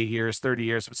 28 years, 30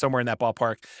 years, somewhere in that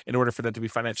ballpark, in order for them to be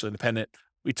financially independent.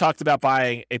 We talked about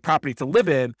buying a property to live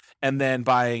in and then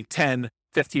buying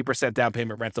 15% down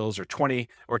payment rentals, or 20%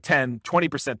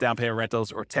 down payment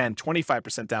rentals, or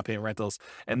 25% down payment rentals.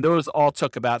 And those all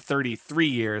took about 33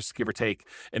 years, give or take,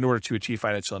 in order to achieve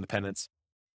financial independence.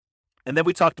 And then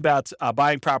we talked about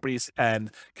buying properties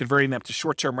and converting them to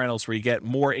short-term rentals where you get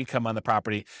more income on the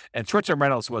property. And short-term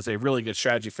rentals was a really good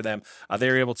strategy for them. They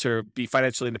were able to be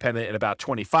financially independent in about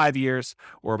 25 years,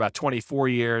 or about 24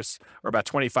 years, or about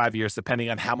 25 years,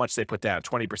 depending on how much they put down,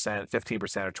 20%,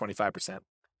 15%, or 25%.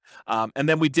 And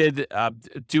then we did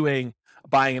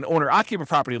buying an owner-occupant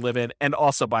property to live in and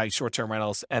also buying short-term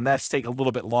rentals. And that's take a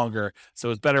little bit longer. So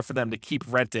it's better for them to keep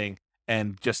renting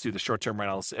and just do the short-term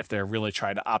rentals if they're really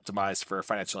trying to optimize for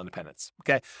financial independence.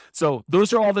 Okay, so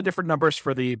those are all the different numbers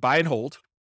for the buy and hold.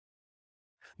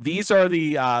 These are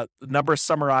the numbers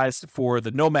summarized for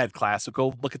the Nomad class. So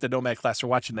go look at the Nomad class for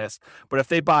watching this. But if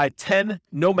they buy 10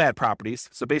 Nomad properties,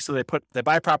 so basically they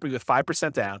buy a property with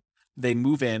 5% down, they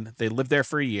move in, they live there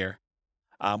for a year,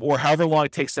 or however long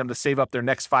it takes them to save up their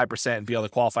next 5% and be able to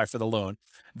qualify for the loan.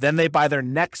 Then they buy their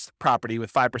next property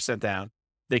with 5% down.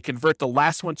 They convert the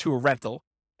last one to a rental,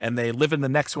 and they live in the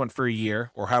next one for a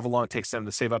year, or however long it takes them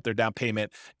to save up their down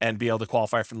payment and be able to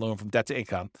qualify for the loan from debt to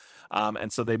income.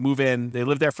 And so they move in, they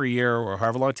live there for a year, or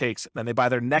however long it takes. Then they buy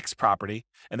their next property,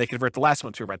 and they convert the last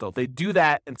one to a rental. They do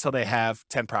that until they have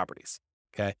 10 properties.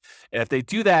 Okay. And if they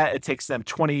do that, it takes them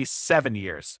 27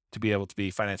 years to be able to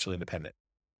be financially independent.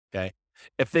 Okay.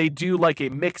 If they do like a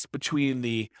mix between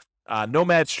the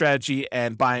Nomad strategy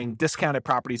and buying discounted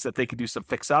properties that they could do some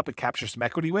fix up and capture some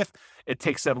equity with, it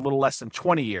takes them a little less than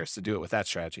 20 years to do it with that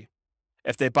strategy.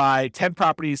 If they buy 10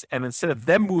 properties and instead of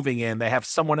them moving in, they have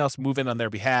someone else move in on their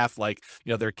behalf, like,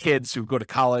 their kids who go to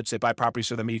college, they buy properties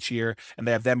for them each year and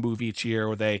they have them move each year,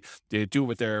 or they do it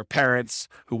with their parents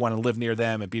who want to live near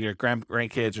them and be their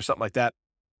grandkids or something like that.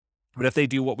 But if they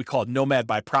do what we call Nomad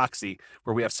by proxy,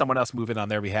 where we have someone else move in on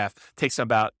their behalf, it takes them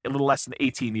about a little less than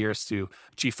 18 years to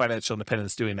achieve financial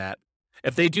independence doing that.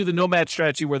 If they do the Nomad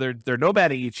strategy where they're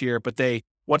nomading each year, but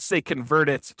once they convert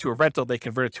it to a rental, they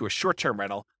convert it to a short-term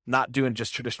rental, not doing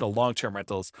just traditional long-term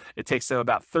rentals, it takes them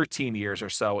about 13 years or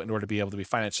so in order to be able to be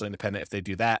financially independent if they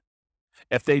do that.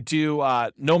 If they do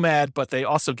Nomad, but they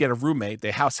also get a roommate,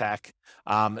 they house hack,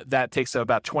 that takes them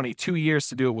about 22 years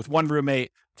to do it with one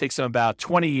roommate, takes them about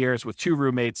 20 years with two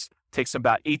roommates, takes them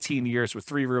about 18 years with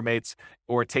three roommates,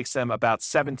 or it takes them about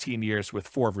 17 years with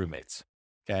four roommates.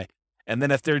 Okay. And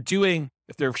then if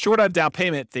they're short on down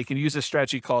payment, they can use a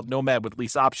strategy called Nomad with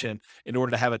lease option in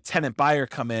order to have a tenant buyer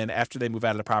come in after they move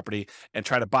out of the property and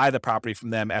try to buy the property from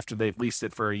them after they've leased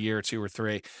it for a year or two or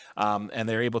three. And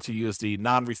they're able to use the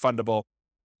non-refundable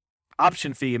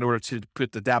option fee in order to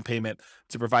put the down payment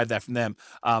to provide that from them.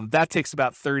 That takes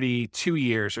about 32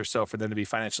 years or so for them to be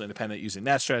financially independent using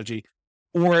that strategy.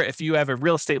 Or if you have a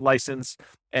real estate license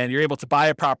and you're able to buy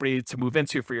a property to move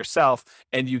into for yourself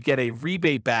and you get a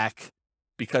rebate back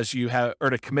because you have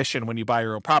earned a commission when you buy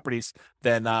your own properties,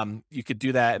 then you could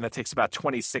do that. And that takes about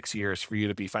 26 years for you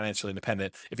to be financially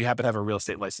independent if you happen to have a real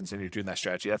estate license and you're doing that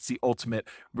strategy. That's the ultimate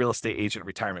real estate agent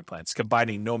retirement plan. It's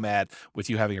combining Nomad with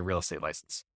you having a real estate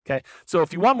license. Okay. So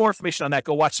if you want more information on that,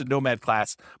 go watch the Nomad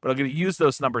class, but I'm going to use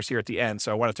those numbers here at the end.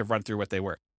 So I wanted to run through what they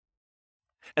were.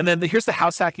 And then here's the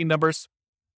house hacking numbers.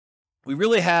 We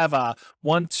really have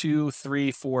 1, 2,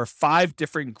 3, 4, 5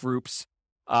 different groups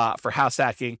for house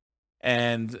hacking.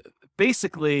 And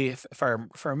basically, if I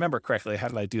remember correctly, how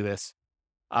did I do this?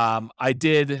 I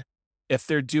did, if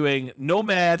they're doing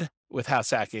Nomad with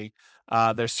house hacking,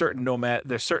 there's certain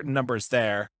numbers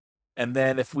there. And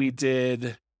then if we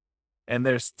did, and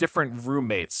there's different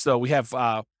roommates. So we have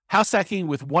house hacking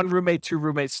with 1 roommate, 2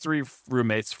 roommates, 3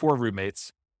 roommates, 4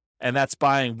 roommates. And that's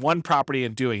buying one property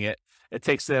and doing it. It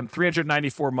takes them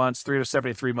 394 months,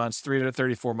 373 months,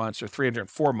 334 months, or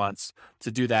 304 months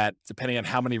to do that, depending on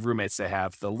how many roommates they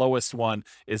have. The lowest one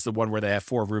is the one where they have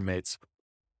 4 roommates.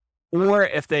 Or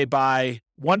if they buy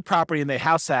one property and they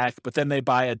house hack, but then they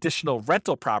buy additional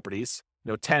rental properties,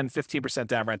 10, 15%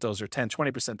 down rentals or 10,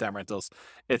 20% down rentals,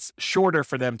 it's shorter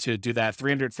for them to do that,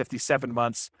 357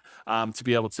 months to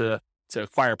be able to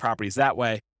acquire properties that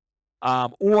way.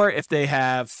 Or if they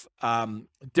have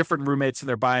different roommates and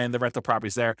they're buying the rental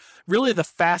properties there, really the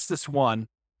fastest one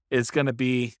is going to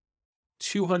be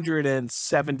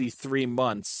 273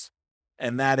 months.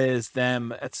 And that is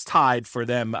them, it's tied for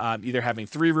them either having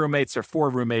 3 roommates or 4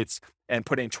 roommates and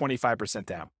putting 25%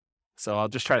 down. So I'll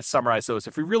just try to summarize those.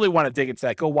 If you really want to dig into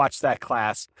that, go watch that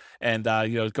class and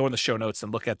go in the show notes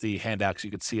and look at the handouts.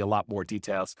 You can see a lot more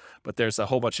details. But there's a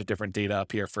whole bunch of different data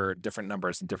up here for different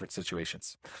numbers and different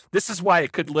situations. This is why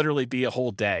it could literally be a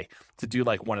whole day to do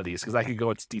like one of these, because I could go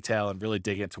into detail and really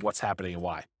dig into what's happening and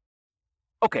why.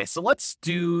 Okay, so let's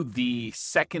do the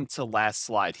second to last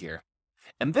slide here.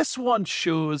 And this one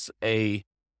shows a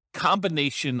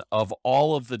combination of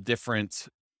all of the different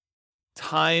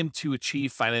time to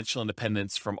achieve financial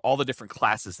independence from all the different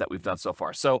classes that we've done so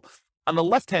far. So on the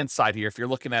left-hand side here, if you're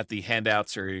looking at the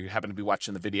handouts or you happen to be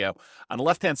watching the video, on the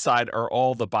left-hand side are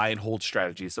all the buy and hold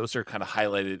strategies. Those are kind of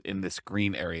highlighted in this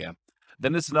green area.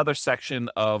 Then there's another section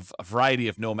of a variety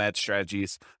of Nomad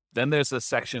strategies. Then there's a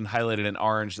section highlighted in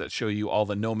orange that show you all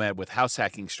the Nomad with house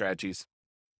hacking strategies.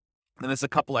 Then there's a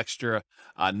couple extra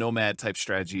Nomad type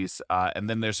strategies. And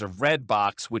then there's a red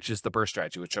box, which is the BRRRR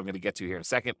strategy, which I'm going to get to here in a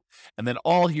second. And then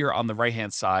all here on the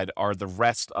right-hand side are the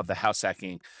rest of the house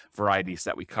hacking varieties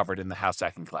that we covered in the house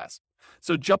hacking class.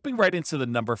 So jumping right into the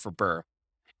number for BRRRR,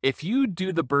 if you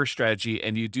do the BRRRR strategy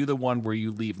and you do the one where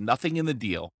you leave nothing in the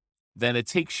deal, then it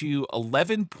takes you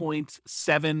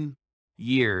 11.7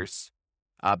 years,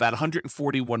 about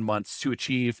 141 months to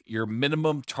achieve your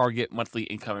minimum target monthly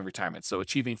income in retirement. So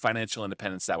achieving financial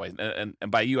independence that way. And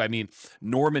by you, I mean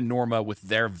Norm and Norma with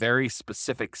their very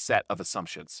specific set of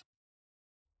assumptions.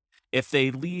 If they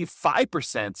leave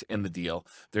 5% in the deal,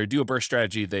 they do a BRRRR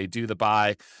strategy, they do the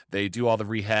buy, they do all the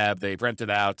rehab, they rent it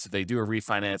out, they do a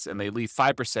refinance, and they leave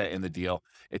 5% in the deal,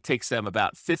 it takes them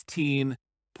about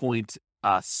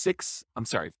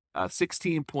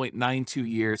 16.92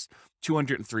 years,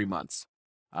 203 months.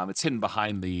 It's hidden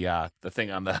behind the thing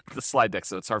on the slide deck,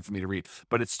 so it's hard for me to read.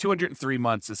 But it's 203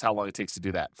 months is how long it takes to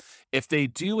do that. If they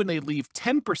do and they leave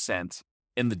 10%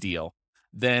 in the deal,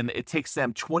 then it takes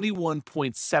them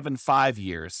 21.75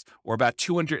 years, or about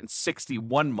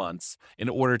 261 months, in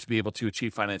order to be able to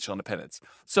achieve financial independence.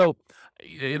 So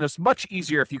it's much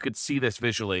easier if you could see this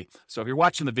visually. So if you're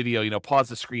watching the video, pause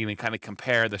the screen and kind of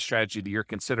compare the strategy that you're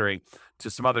considering to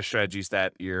some other strategies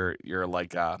that you're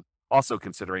like also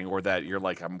considering, or that you're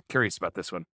like, I'm curious about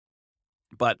this one.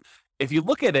 But if you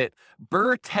look at it,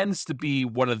 BRRRR tends to be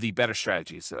one of the better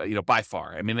strategies, by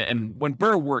far. I mean, and when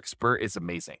BRRRR works, BRRRR is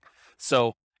amazing.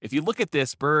 So if you look at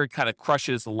this, BRRRR kind of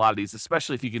crushes a lot of these,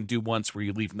 especially if you can do ones where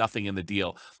you leave nothing in the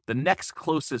deal. The next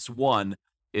closest one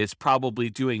is probably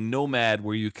doing Nomad,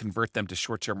 where you convert them to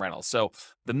short-term rentals. So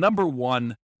the number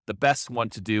one, the best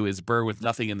one to do is BRRRR with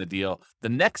nothing in the deal. The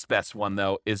next best one,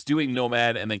 though, is doing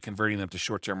Nomad and then converting them to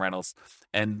short-term rentals.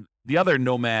 And the other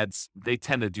Nomads, they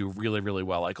tend to do really, really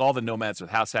well. Like all the Nomads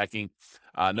with house hacking,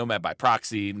 Nomad by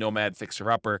proxy, Nomad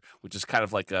fixer-upper, which is kind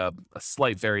of like a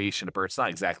slight variation of BRRRR. It's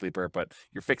not exactly BRRRR, but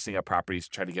you're fixing up properties,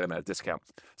 trying to get them at a discount.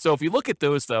 So if you look at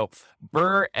those, though,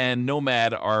 BRRRR and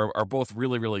Nomad are both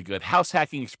really, really good. House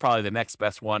hacking is probably the next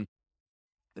best one.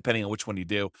 depending on which one you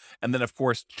do. And then, of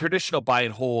course, traditional buy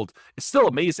and hold is still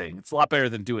amazing. It's a lot better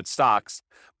than doing stocks,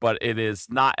 but it is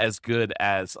not as good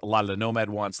as a lot of the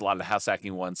nomad ones, a lot of the house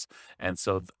hacking ones. And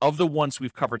so of the ones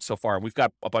we've covered so far, and we've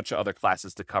got a bunch of other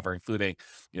classes to cover, including,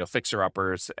 fixer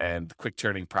uppers and quick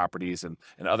turning properties and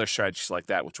other strategies like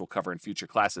that, which we'll cover in future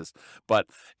classes. But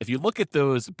if you look at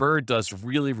those, BRRRR does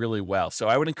really, really well. So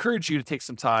I would encourage you to take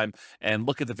some time and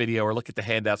look at the video or look at the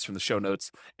handouts from the show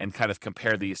notes and kind of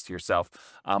compare these to yourself.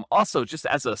 Also, just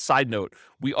as a side note,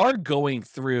 we are going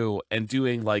through and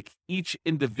doing like each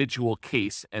individual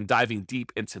case and diving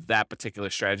deep into that particular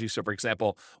strategy. So, for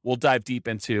example, we'll dive deep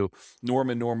into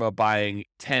Norma buying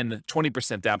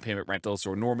 20% down payment rentals,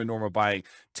 or Norma buying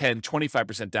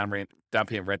 25% down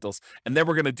payment rentals. And then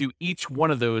we're going to do each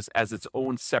one of those as its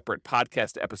own separate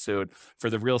podcast episode for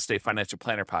the Real Estate Financial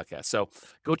Planner podcast. So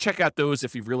go check out those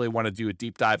if you really want to do a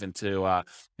deep dive into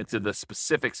the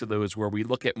specifics of those, where we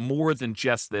look at more than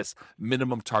just this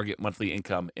minimum target monthly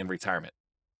income in retirement.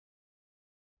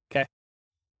 Okay.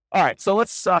 All right. So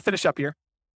let's finish up here.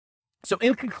 So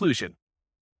in conclusion,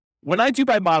 when I do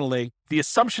my modeling, the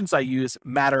assumptions I use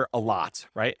matter a lot,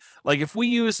 right? Like if we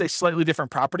use a slightly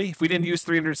different property, if we didn't use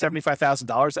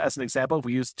 $375,000 as an example, if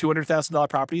we use $200,000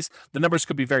 properties, the numbers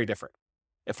could be very different.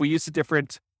 If we use a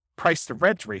different price to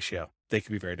rent ratio, they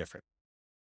could be very different.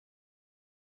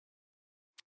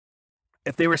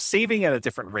 If they were saving at a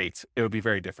different rate, it would be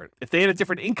very different. If they had a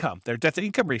different income, their debt to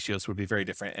income ratios would be very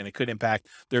different, and it could impact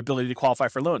their ability to qualify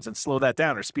for loans and slow that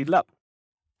down or speed it up.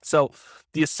 So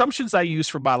the assumptions I use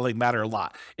for modeling matter a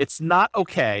lot. It's not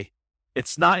okay.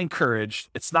 It's not encouraged.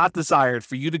 It's not desired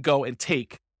for you to go and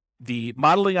take the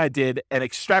modeling I did and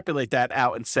extrapolate that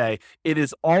out and say, it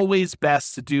is always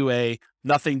best to do a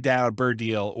nothing down BRRRR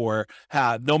deal, or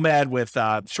nomad with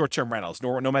short-term rentals,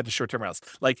 nomad to short-term rentals.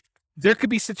 Like, there could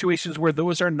be situations where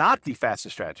those are not the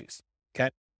fastest strategies, okay?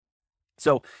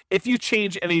 So if you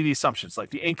change any of the assumptions, like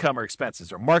the income or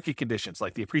expenses or market conditions,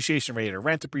 like the appreciation rate or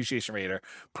rent appreciation rate or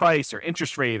price or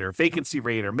interest rate or vacancy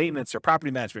rate or maintenance or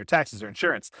property management or taxes or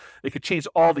insurance, it could change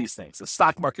all these things. The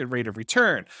stock market rate of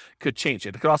return could change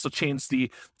it. It could also change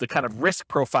the kind of risk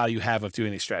profile you have of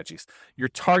doing these strategies. Your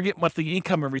target monthly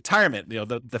income in retirement,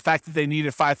 the fact that they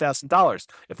needed $5,000,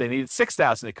 if they needed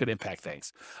 $6,000, it could impact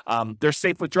things. Their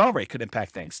safe withdrawal rate could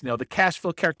impact things. The cash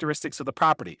flow characteristics of the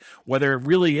property, whether it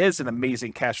really is an amazing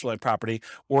cash flowing property,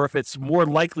 or if it's more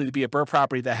likely to be a BRRRR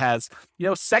property that has,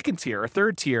 second tier or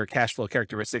third tier cash flow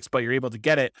characteristics, but you're able to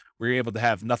get it where you're able to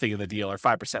have nothing in the deal or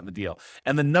 5% in the deal.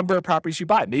 And the number of properties you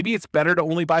buy. Maybe it's better to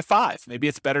only buy 5. Maybe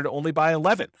it's better to only buy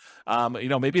 11.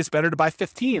 Maybe it's better to buy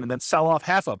 15 and then sell off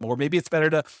half of them, or maybe it's better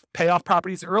to pay off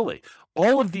properties early.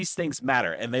 All of these things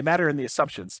matter, and they matter in the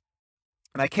assumptions.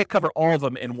 And I can't cover all of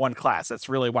them in one class. That's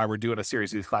really why we're doing a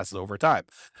series of these classes over time.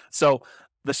 So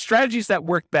the strategies that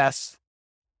work best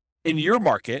in your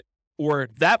market or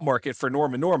that market for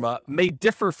Norma may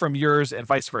differ from yours and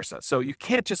vice versa. So you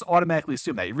can't just automatically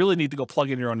assume that. You really need to go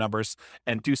plug in your own numbers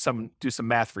and do some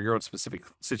math for your own specific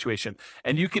situation.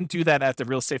 And you can do that at the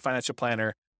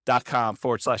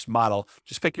realestatefinancialplanner.com/model.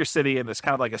 Just pick your city, and it's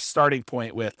kind of like a starting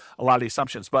point with a lot of the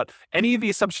assumptions. But any of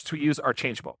the assumptions we use are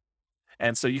changeable.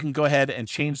 And so you can go ahead and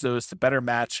change those to better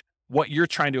match what you're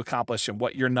trying to accomplish and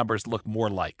what your numbers look more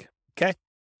like. Okay?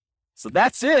 So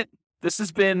that's it. This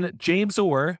has been James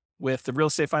Orr with the Real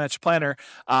Estate Financial Planner.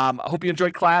 I hope you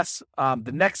enjoyed class.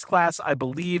 The next class, I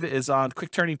believe, is on quick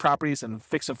turning properties and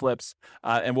fix and flips.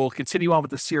 And we'll continue on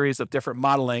with the series of different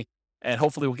modeling. And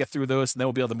hopefully we'll get through those, and then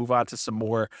we'll be able to move on to some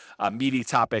more meaty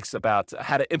topics about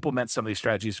how to implement some of these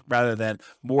strategies, rather than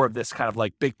more of this kind of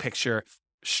like big picture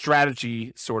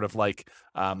strategy sort of like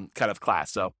kind of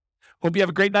class. So hope you have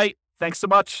a great night. Thanks so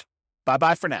much.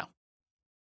 Bye-bye for now.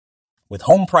 With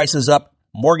home prices up,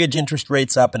 mortgage interest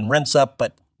rates up, and rents up,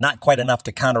 but not quite enough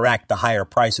to counteract the higher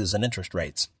prices and interest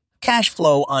rates, cash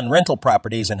flow on rental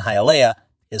properties in Hialeah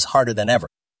is harder than ever.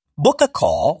 Book a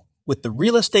call with the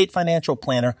Real Estate Financial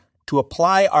Planner to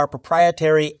apply our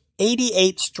proprietary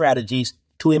 88 strategies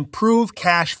to improve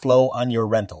cash flow on your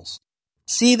rentals.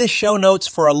 See the show notes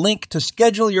for a link to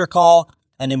schedule your call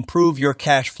and improve your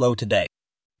cash flow today.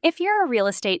 If you're a real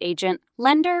estate agent,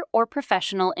 lender, or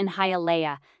professional in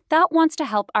Hialeah that wants to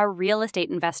help our real estate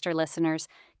investor listeners,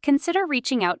 consider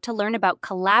reaching out to learn about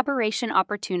collaboration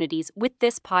opportunities with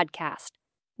this podcast.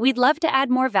 We'd love to add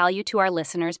more value to our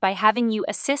listeners by having you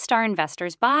assist our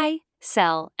investors buy,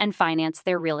 sell, and finance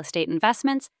their real estate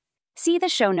investments. See the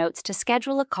show notes to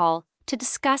schedule a call to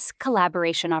discuss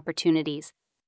collaboration opportunities.